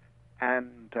orchestra,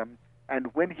 and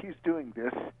when he's doing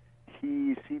this,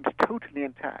 he seems totally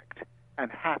intact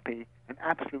and happy and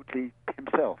absolutely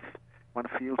himself. One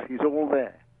feels he's all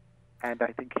there, and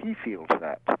I think he feels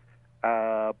that.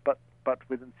 But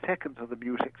within seconds of the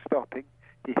music stopping,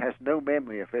 he has no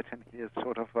memory of it, and he is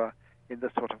sort of in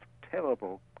this sort of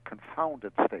terrible,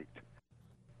 confounded state.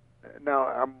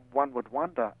 Now, one would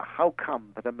wonder, how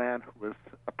come that a man who has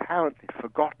apparently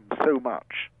forgotten so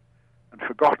much, and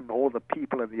forgotten all the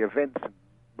people and the events and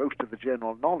most of the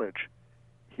general knowledge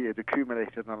he had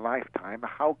accumulated in a lifetime,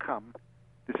 how come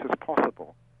this is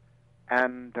possible?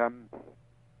 And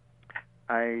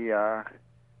are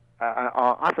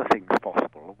other things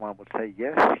possible? One would say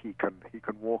yes, he can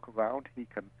walk around, he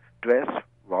can dress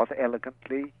rather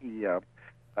elegantly, he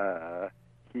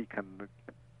can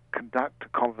conduct a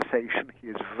conversation, he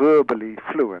is verbally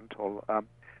fluent,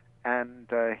 and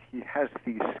he has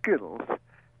these skills,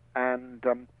 and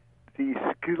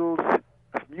the skills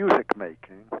of music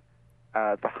making,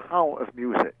 the how of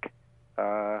music,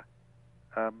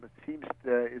 seems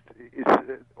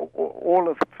all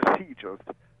of the procedures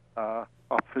are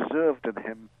preserved in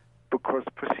him because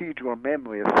procedural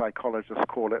memory, as psychologists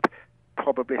call it,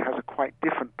 probably has a quite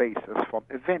different basis from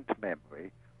event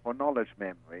memory or knowledge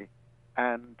memory,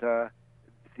 and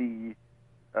the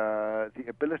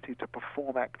ability to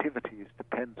perform activities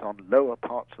depends on lower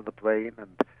parts of the brain and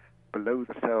below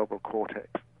the cerebral cortex,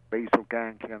 basal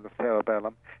ganglia and the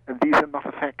cerebellum, and these are not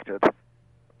affected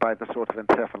by the sort of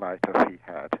encephalitis he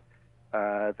had.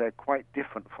 They're quite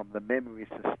different from the memory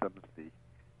systems,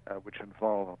 which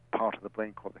involve a part of the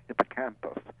brain called the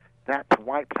hippocampus. That's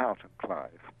wiped out in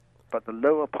Clive, but the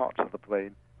lower parts of the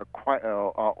brain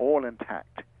are all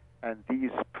intact, and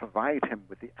these provide him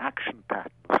with the action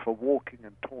patterns for walking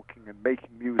and talking and making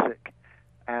music,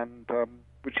 and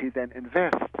which he then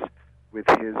invests with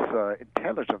his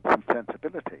intelligence and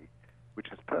sensibility, which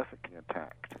is perfectly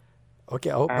intact.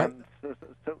 Okay. And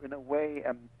so in a way,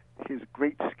 his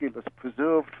great skill is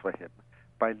preserved for him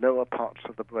by lower parts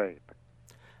of the brain.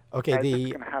 Okay. And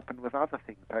this can happen with other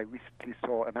things. I recently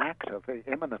saw an actor, a very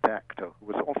eminent actor, who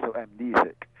was also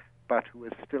amnesic, but who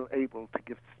is still able to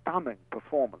give stunning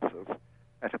performances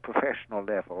at a professional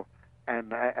level,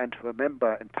 and to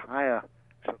remember entire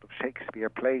sort of Shakespeare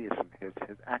plays in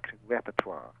his acting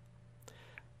repertoire.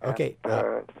 Okay.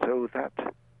 So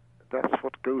that's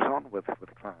what goes on with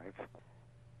Clive.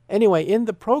 Anyway, in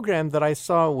the program that I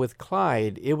saw with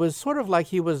Clyde, it was sort of like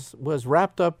he was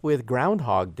wrapped up with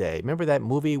Groundhog Day. Remember that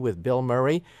movie with Bill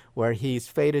Murray where he's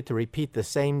fated to repeat the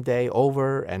same day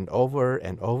over and over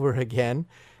and over again?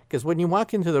 Because when you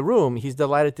walk into the room, he's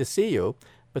delighted to see you.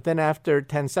 But then after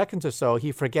 10 seconds or so,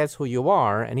 he forgets who you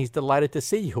are, and he's delighted to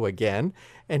see you again.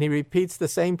 And he repeats the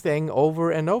same thing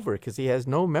over and over because he has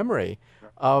no memory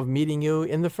of meeting you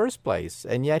in the first place.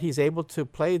 And yet he's able to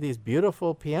play these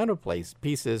beautiful piano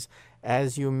pieces,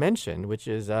 as you mentioned, which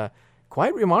is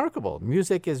quite remarkable.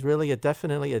 Music is really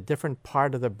definitely a different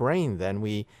part of the brain than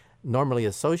we normally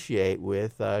associate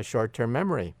with short-term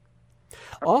memory.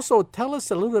 Also, tell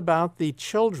us a little about the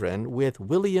children with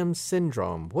Williams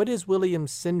syndrome. What is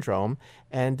Williams syndrome?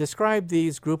 And describe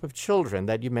these group of children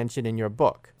that you mentioned in your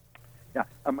book. Yeah,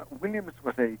 Williams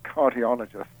was a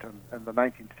cardiologist in the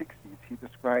 1960s. He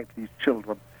described these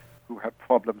children who had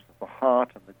problems with the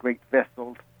heart and the great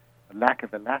vessels, a lack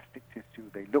of elastic tissue.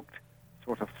 They looked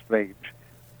sort of strange.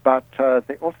 But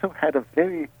they also had a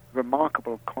very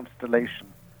remarkable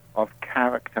constellation of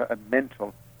character and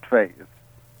mental traits.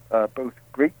 Both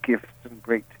great gifts and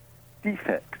great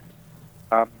defects.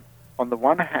 On the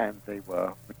one hand, they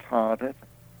were retarded,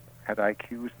 had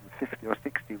IQs in the 50 or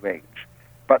 60 range,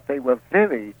 but they were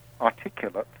very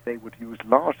articulate. They would use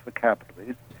large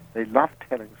vocabularies. They loved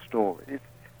telling stories.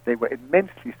 They were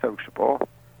immensely sociable,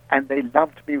 and they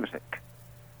loved music.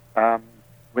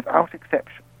 Without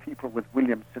exception, people with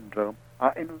Williams syndrome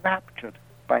are enraptured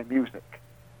by music.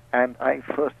 And I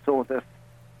first saw this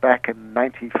back in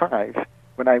 95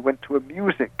 when I went to a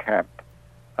music camp,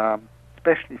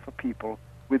 especially for people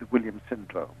with Williams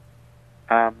syndrome.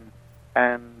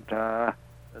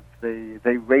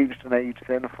 They ranged in age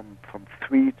then from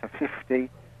 3 to 50.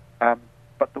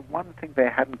 But the one thing they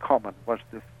had in common was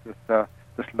this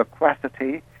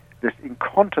loquacity, this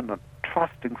incontinent,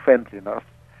 trusting friendliness,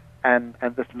 and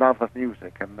this love of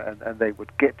music. And they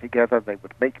would get together, they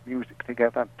would make music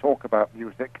together and talk about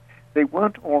music. They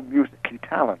weren't all musically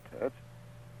talented,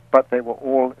 but they were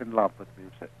all in love with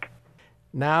music.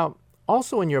 Now,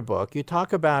 also in your book, you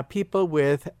talk about people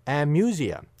with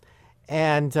amusia.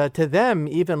 And to them,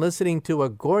 even listening to a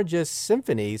gorgeous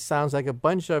symphony sounds like a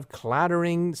bunch of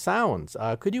clattering sounds.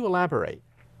 Could you elaborate?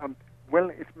 Well,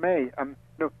 it may.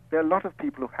 Look, there are a lot of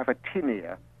people who have a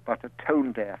tinea, but are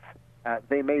tone deaf.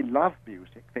 They may love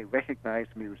music. They recognize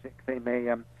music. They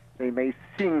may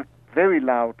sing very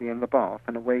loudly in the bath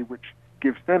in a way which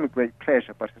gives them a great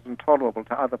pleasure, but is intolerable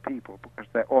to other people because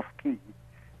they're off-key.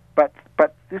 But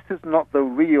this is not the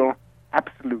real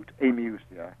absolute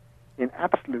amusia. In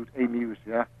absolute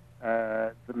amusia,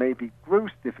 there may be gross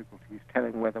difficulties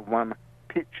telling whether one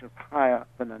pitch is higher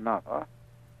than another,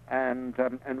 and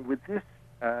with this,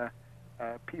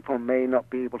 people may not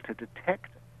be able to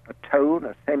detect a tone,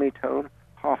 a semitone,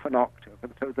 half an octave,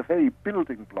 and so the very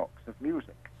building blocks of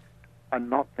music are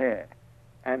not there.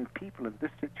 And people in this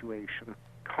situation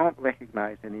can't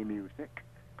recognize any music,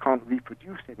 can't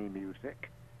reproduce any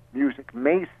music. Music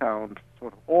may sound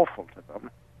sort of awful to them,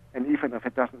 and even if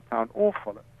it doesn't sound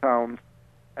awful, it sounds,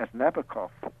 as Nabokov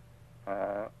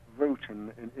wrote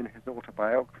in his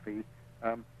autobiography,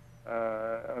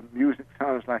 music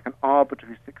sounds like an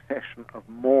arbitrary succession of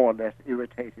more or less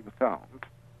irritating sounds.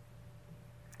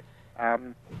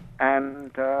 And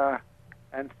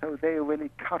so they are really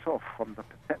cut off from the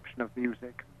perception of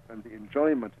music and the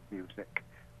enjoyment of music,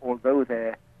 although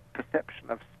their perception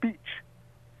of speech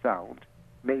sound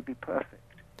may be perfect.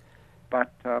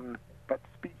 but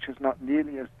speech is not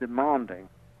nearly as demanding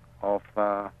of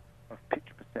pitch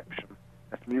perception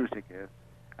as music is,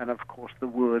 and of course the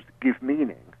words give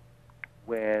meaning,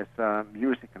 whereas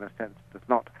music in a sense does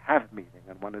not have meaning,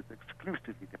 and one is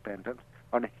exclusively dependent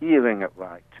on hearing it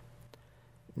right.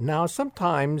 Now,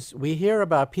 sometimes we hear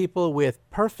about people with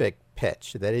perfect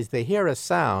pitch. That is, they hear a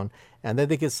sound, and then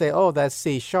they can say, oh, that's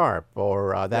C sharp,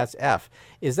 or that's F.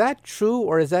 Is that true,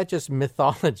 or is that just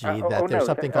mythology that there's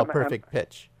something called perfect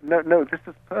pitch? No, this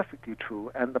is perfectly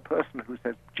true, and the person who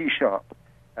says G sharp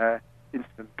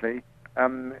instantly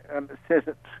says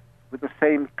it with the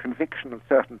same conviction and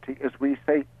certainty as we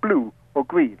say blue or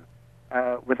green,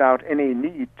 without any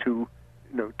need to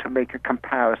make a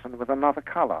comparison with another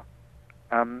color.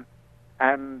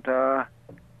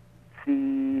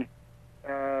 The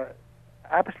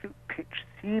absolute pitch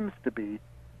seems to be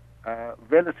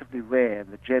relatively rare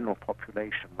in the general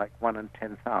population, like 1 in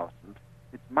 10,000.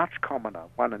 It's much commoner,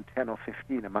 1 in 10 or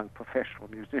 15 among professional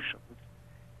musicians.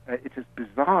 It is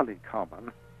bizarrely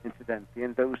common, incidentally,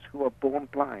 in those who are born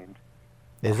blind.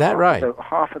 Is that right?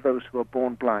 Half of those who are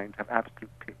born blind have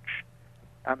absolute pitch.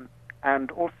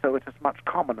 And also it is much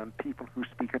common in people who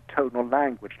speak a tonal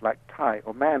language like Thai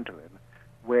or Mandarin,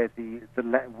 where the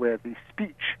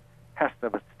speech has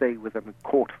to stay within a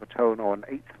quarter of a tone or an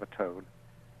eighth of a tone.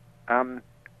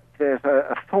 There's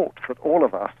a thought that all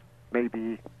of us may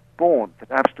be born,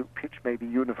 that absolute pitch may be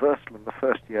universal in the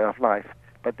first year of life,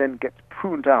 but then gets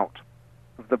pruned out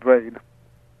of the brain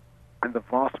in the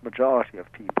vast majority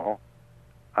of people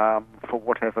for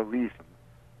whatever reason,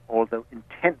 although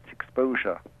intense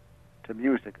exposure to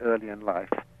music early in life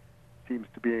seems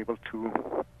to be able to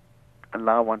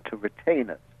allow one to retain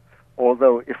it.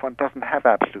 Although if one doesn't have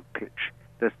absolute pitch,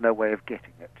 there's no way of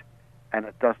getting it, and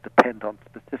it does depend on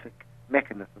specific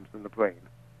mechanisms in the brain.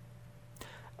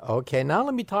 Okay, now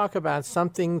let me talk about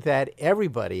something that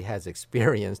everybody has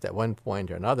experienced at one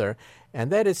point or another,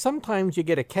 and that is sometimes you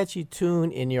get a catchy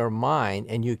tune in your mind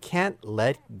and you can't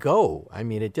let go. I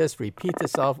mean, it just repeats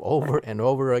itself over and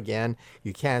over again.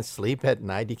 You can't sleep at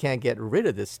night. You can't get rid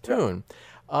of this tune.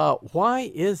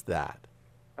 Why is that?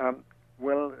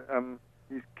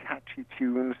 These catchy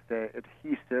tunes, they're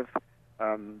adhesive.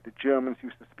 The Germans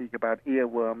used to speak about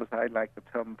earworms. I like the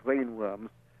term brainworms.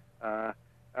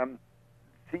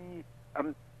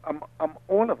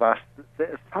 All of us,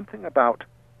 there is something about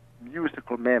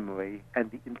musical memory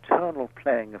and the internal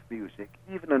playing of music,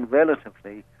 even in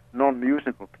relatively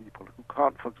non-musical people who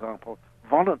can't, for example,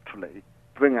 voluntarily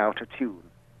bring out a tune.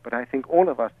 But I think all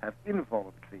of us have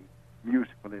involuntary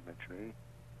musical imagery,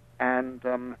 and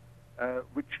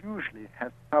which usually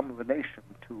has some relation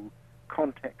to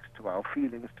context, to our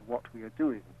feelings, to what we are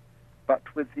doing. But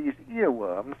with these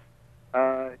earworms,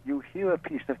 you hear a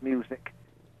piece of music,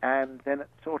 and then it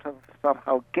sort of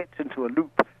somehow gets into a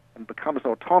loop and becomes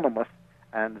autonomous,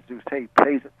 and, as you say,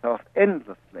 plays itself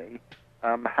endlessly,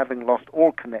 having lost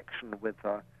all connection with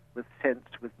sense,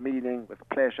 with meaning, with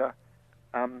pleasure.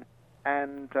 I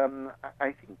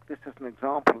think this is an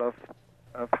example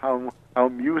of how our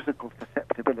musical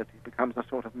susceptibility becomes a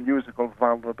sort of musical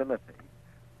vulnerability.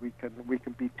 We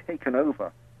can be taken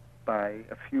over by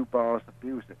a few bars of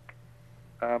music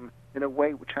in a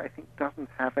way which I think doesn't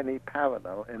have any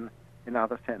parallel in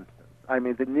other senses. I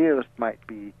mean, the nearest might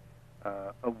be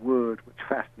a word which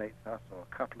fascinates us, or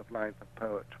a couple of lines of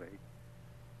poetry,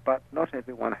 but not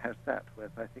everyone has that,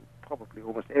 whereas I think probably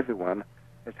almost everyone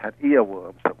has had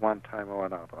earworms at one time or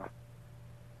another.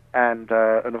 And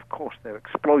of course they're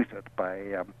exploited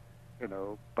by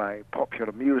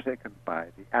popular music and by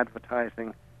the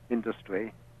advertising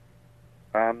industry.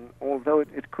 Although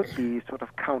it could be sort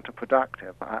of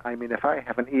counterproductive. I mean, if I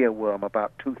have an earworm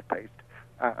about toothpaste,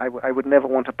 I would never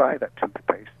want to buy that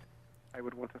toothpaste. I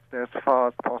would want to stay as far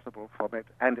as possible from it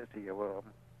and its earworm.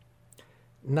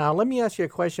 Now, let me ask you a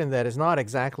question that is not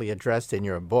exactly addressed in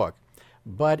your book,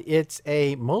 but it's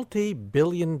a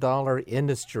multi-billion-dollar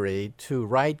industry to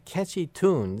write catchy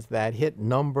tunes that hit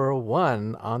number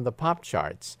one on the pop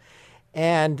charts.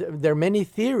 And there are many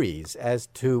theories as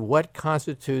to what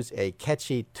constitutes a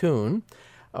catchy tune.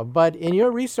 But in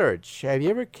your research, have you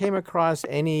ever came across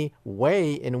any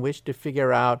way in which to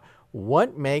figure out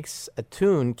what makes a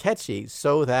tune catchy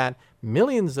so that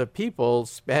millions of people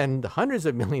spend hundreds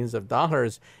of millions of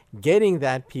dollars getting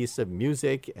that piece of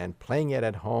music and playing it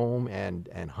at home and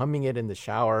humming it in the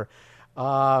shower?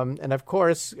 And of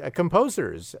course,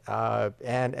 composers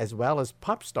and as well as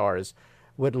pop stars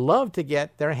would love to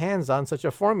get their hands on such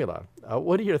a formula.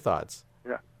 What are your thoughts?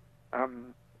 Yeah.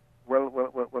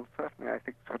 Well, certainly I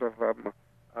think sort of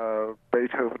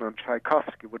Beethoven and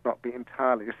Tchaikovsky would not be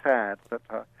entirely sad that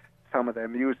some of their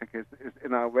music is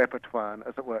in our repertoire, and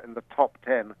as it were, in the top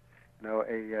 10,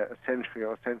 a century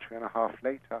or a century and a half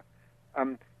later.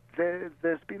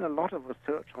 There's been a lot of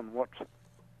research on what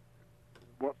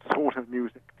sort of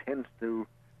music tends to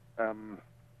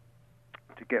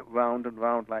get round and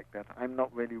round like that. I'm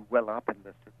not really well up in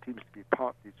this. It seems to be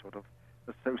partly sort of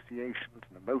associations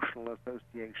and emotional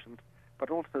associations,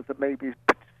 but also there may be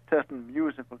certain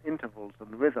musical intervals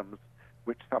and rhythms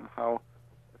which somehow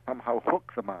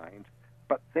hook the mind.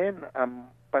 But then,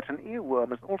 but an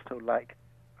earworm is also like,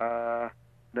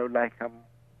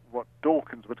 what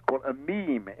Dawkins would call a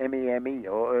meme, M-E-M-E,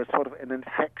 or a sort of an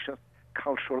infectious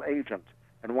cultural agent.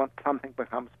 And once something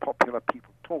becomes popular,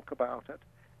 people talk about it,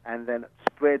 and then it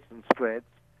spreads and spreads,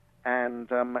 and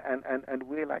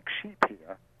we're like sheep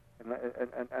here,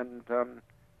 and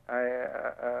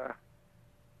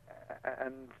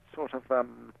sort of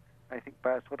I think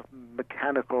by a sort of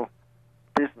mechanical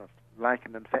business, like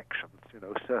an infection,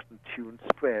 certain tunes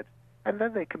spread, and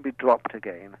then they can be dropped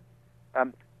again.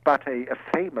 But a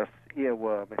famous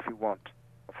earworm, if you want,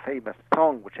 a famous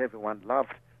song which everyone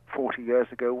loved 40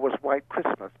 years ago was White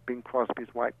Christmas, Bing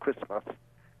Crosby's White Christmas.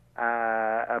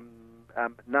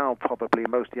 Now probably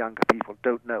most younger people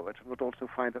don't know it and would also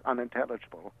find it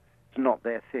unintelligible. It's not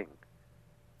their thing.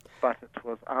 But it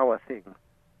was our thing,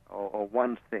 or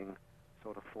one thing,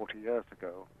 sort of 40 years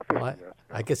ago, 50 years ago.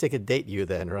 I guess it could date you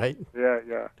then, right?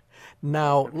 Yeah.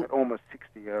 Now, almost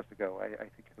 60 years ago, I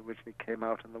think it originally came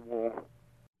out in the war.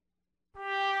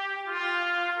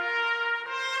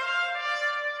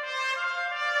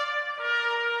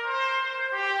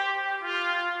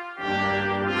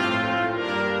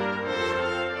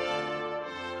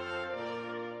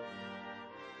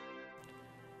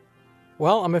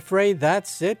 well, I'm afraid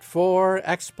that's it for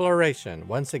Exploration.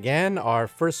 Once again, our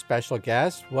first special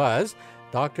guest was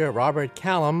Dr. Robert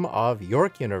Callum of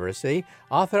York University,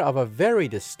 author of a very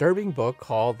disturbing book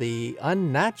called The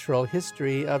Unnatural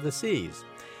History of the Seas.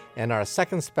 And our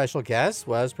second special guest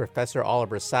was Professor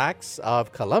Oliver Sachs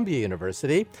of Columbia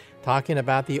University, talking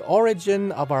about the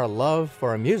origin of our love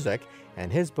for music,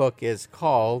 and his book is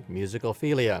called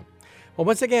Musicophilia. Well,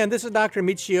 once again, this is Dr.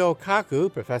 Michio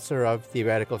Kaku, Professor of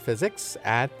Theoretical Physics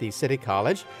at the City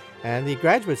College and the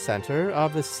Graduate Center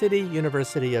of the City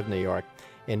University of New York,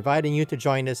 inviting you to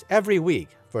join us every week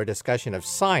for a discussion of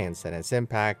science and its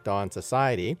impact on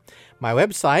society. My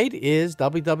website is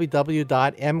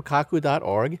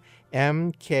www.mkaku.org,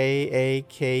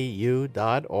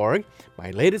 mkaku.org.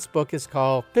 My latest book is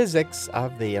called Physics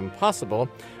of the Impossible,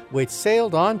 which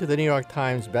sailed on to the New York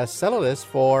Times bestseller list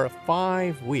for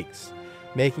 5 weeks,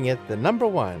 making it the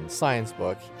 #1 science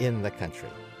book in the country.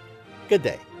 Good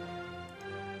day.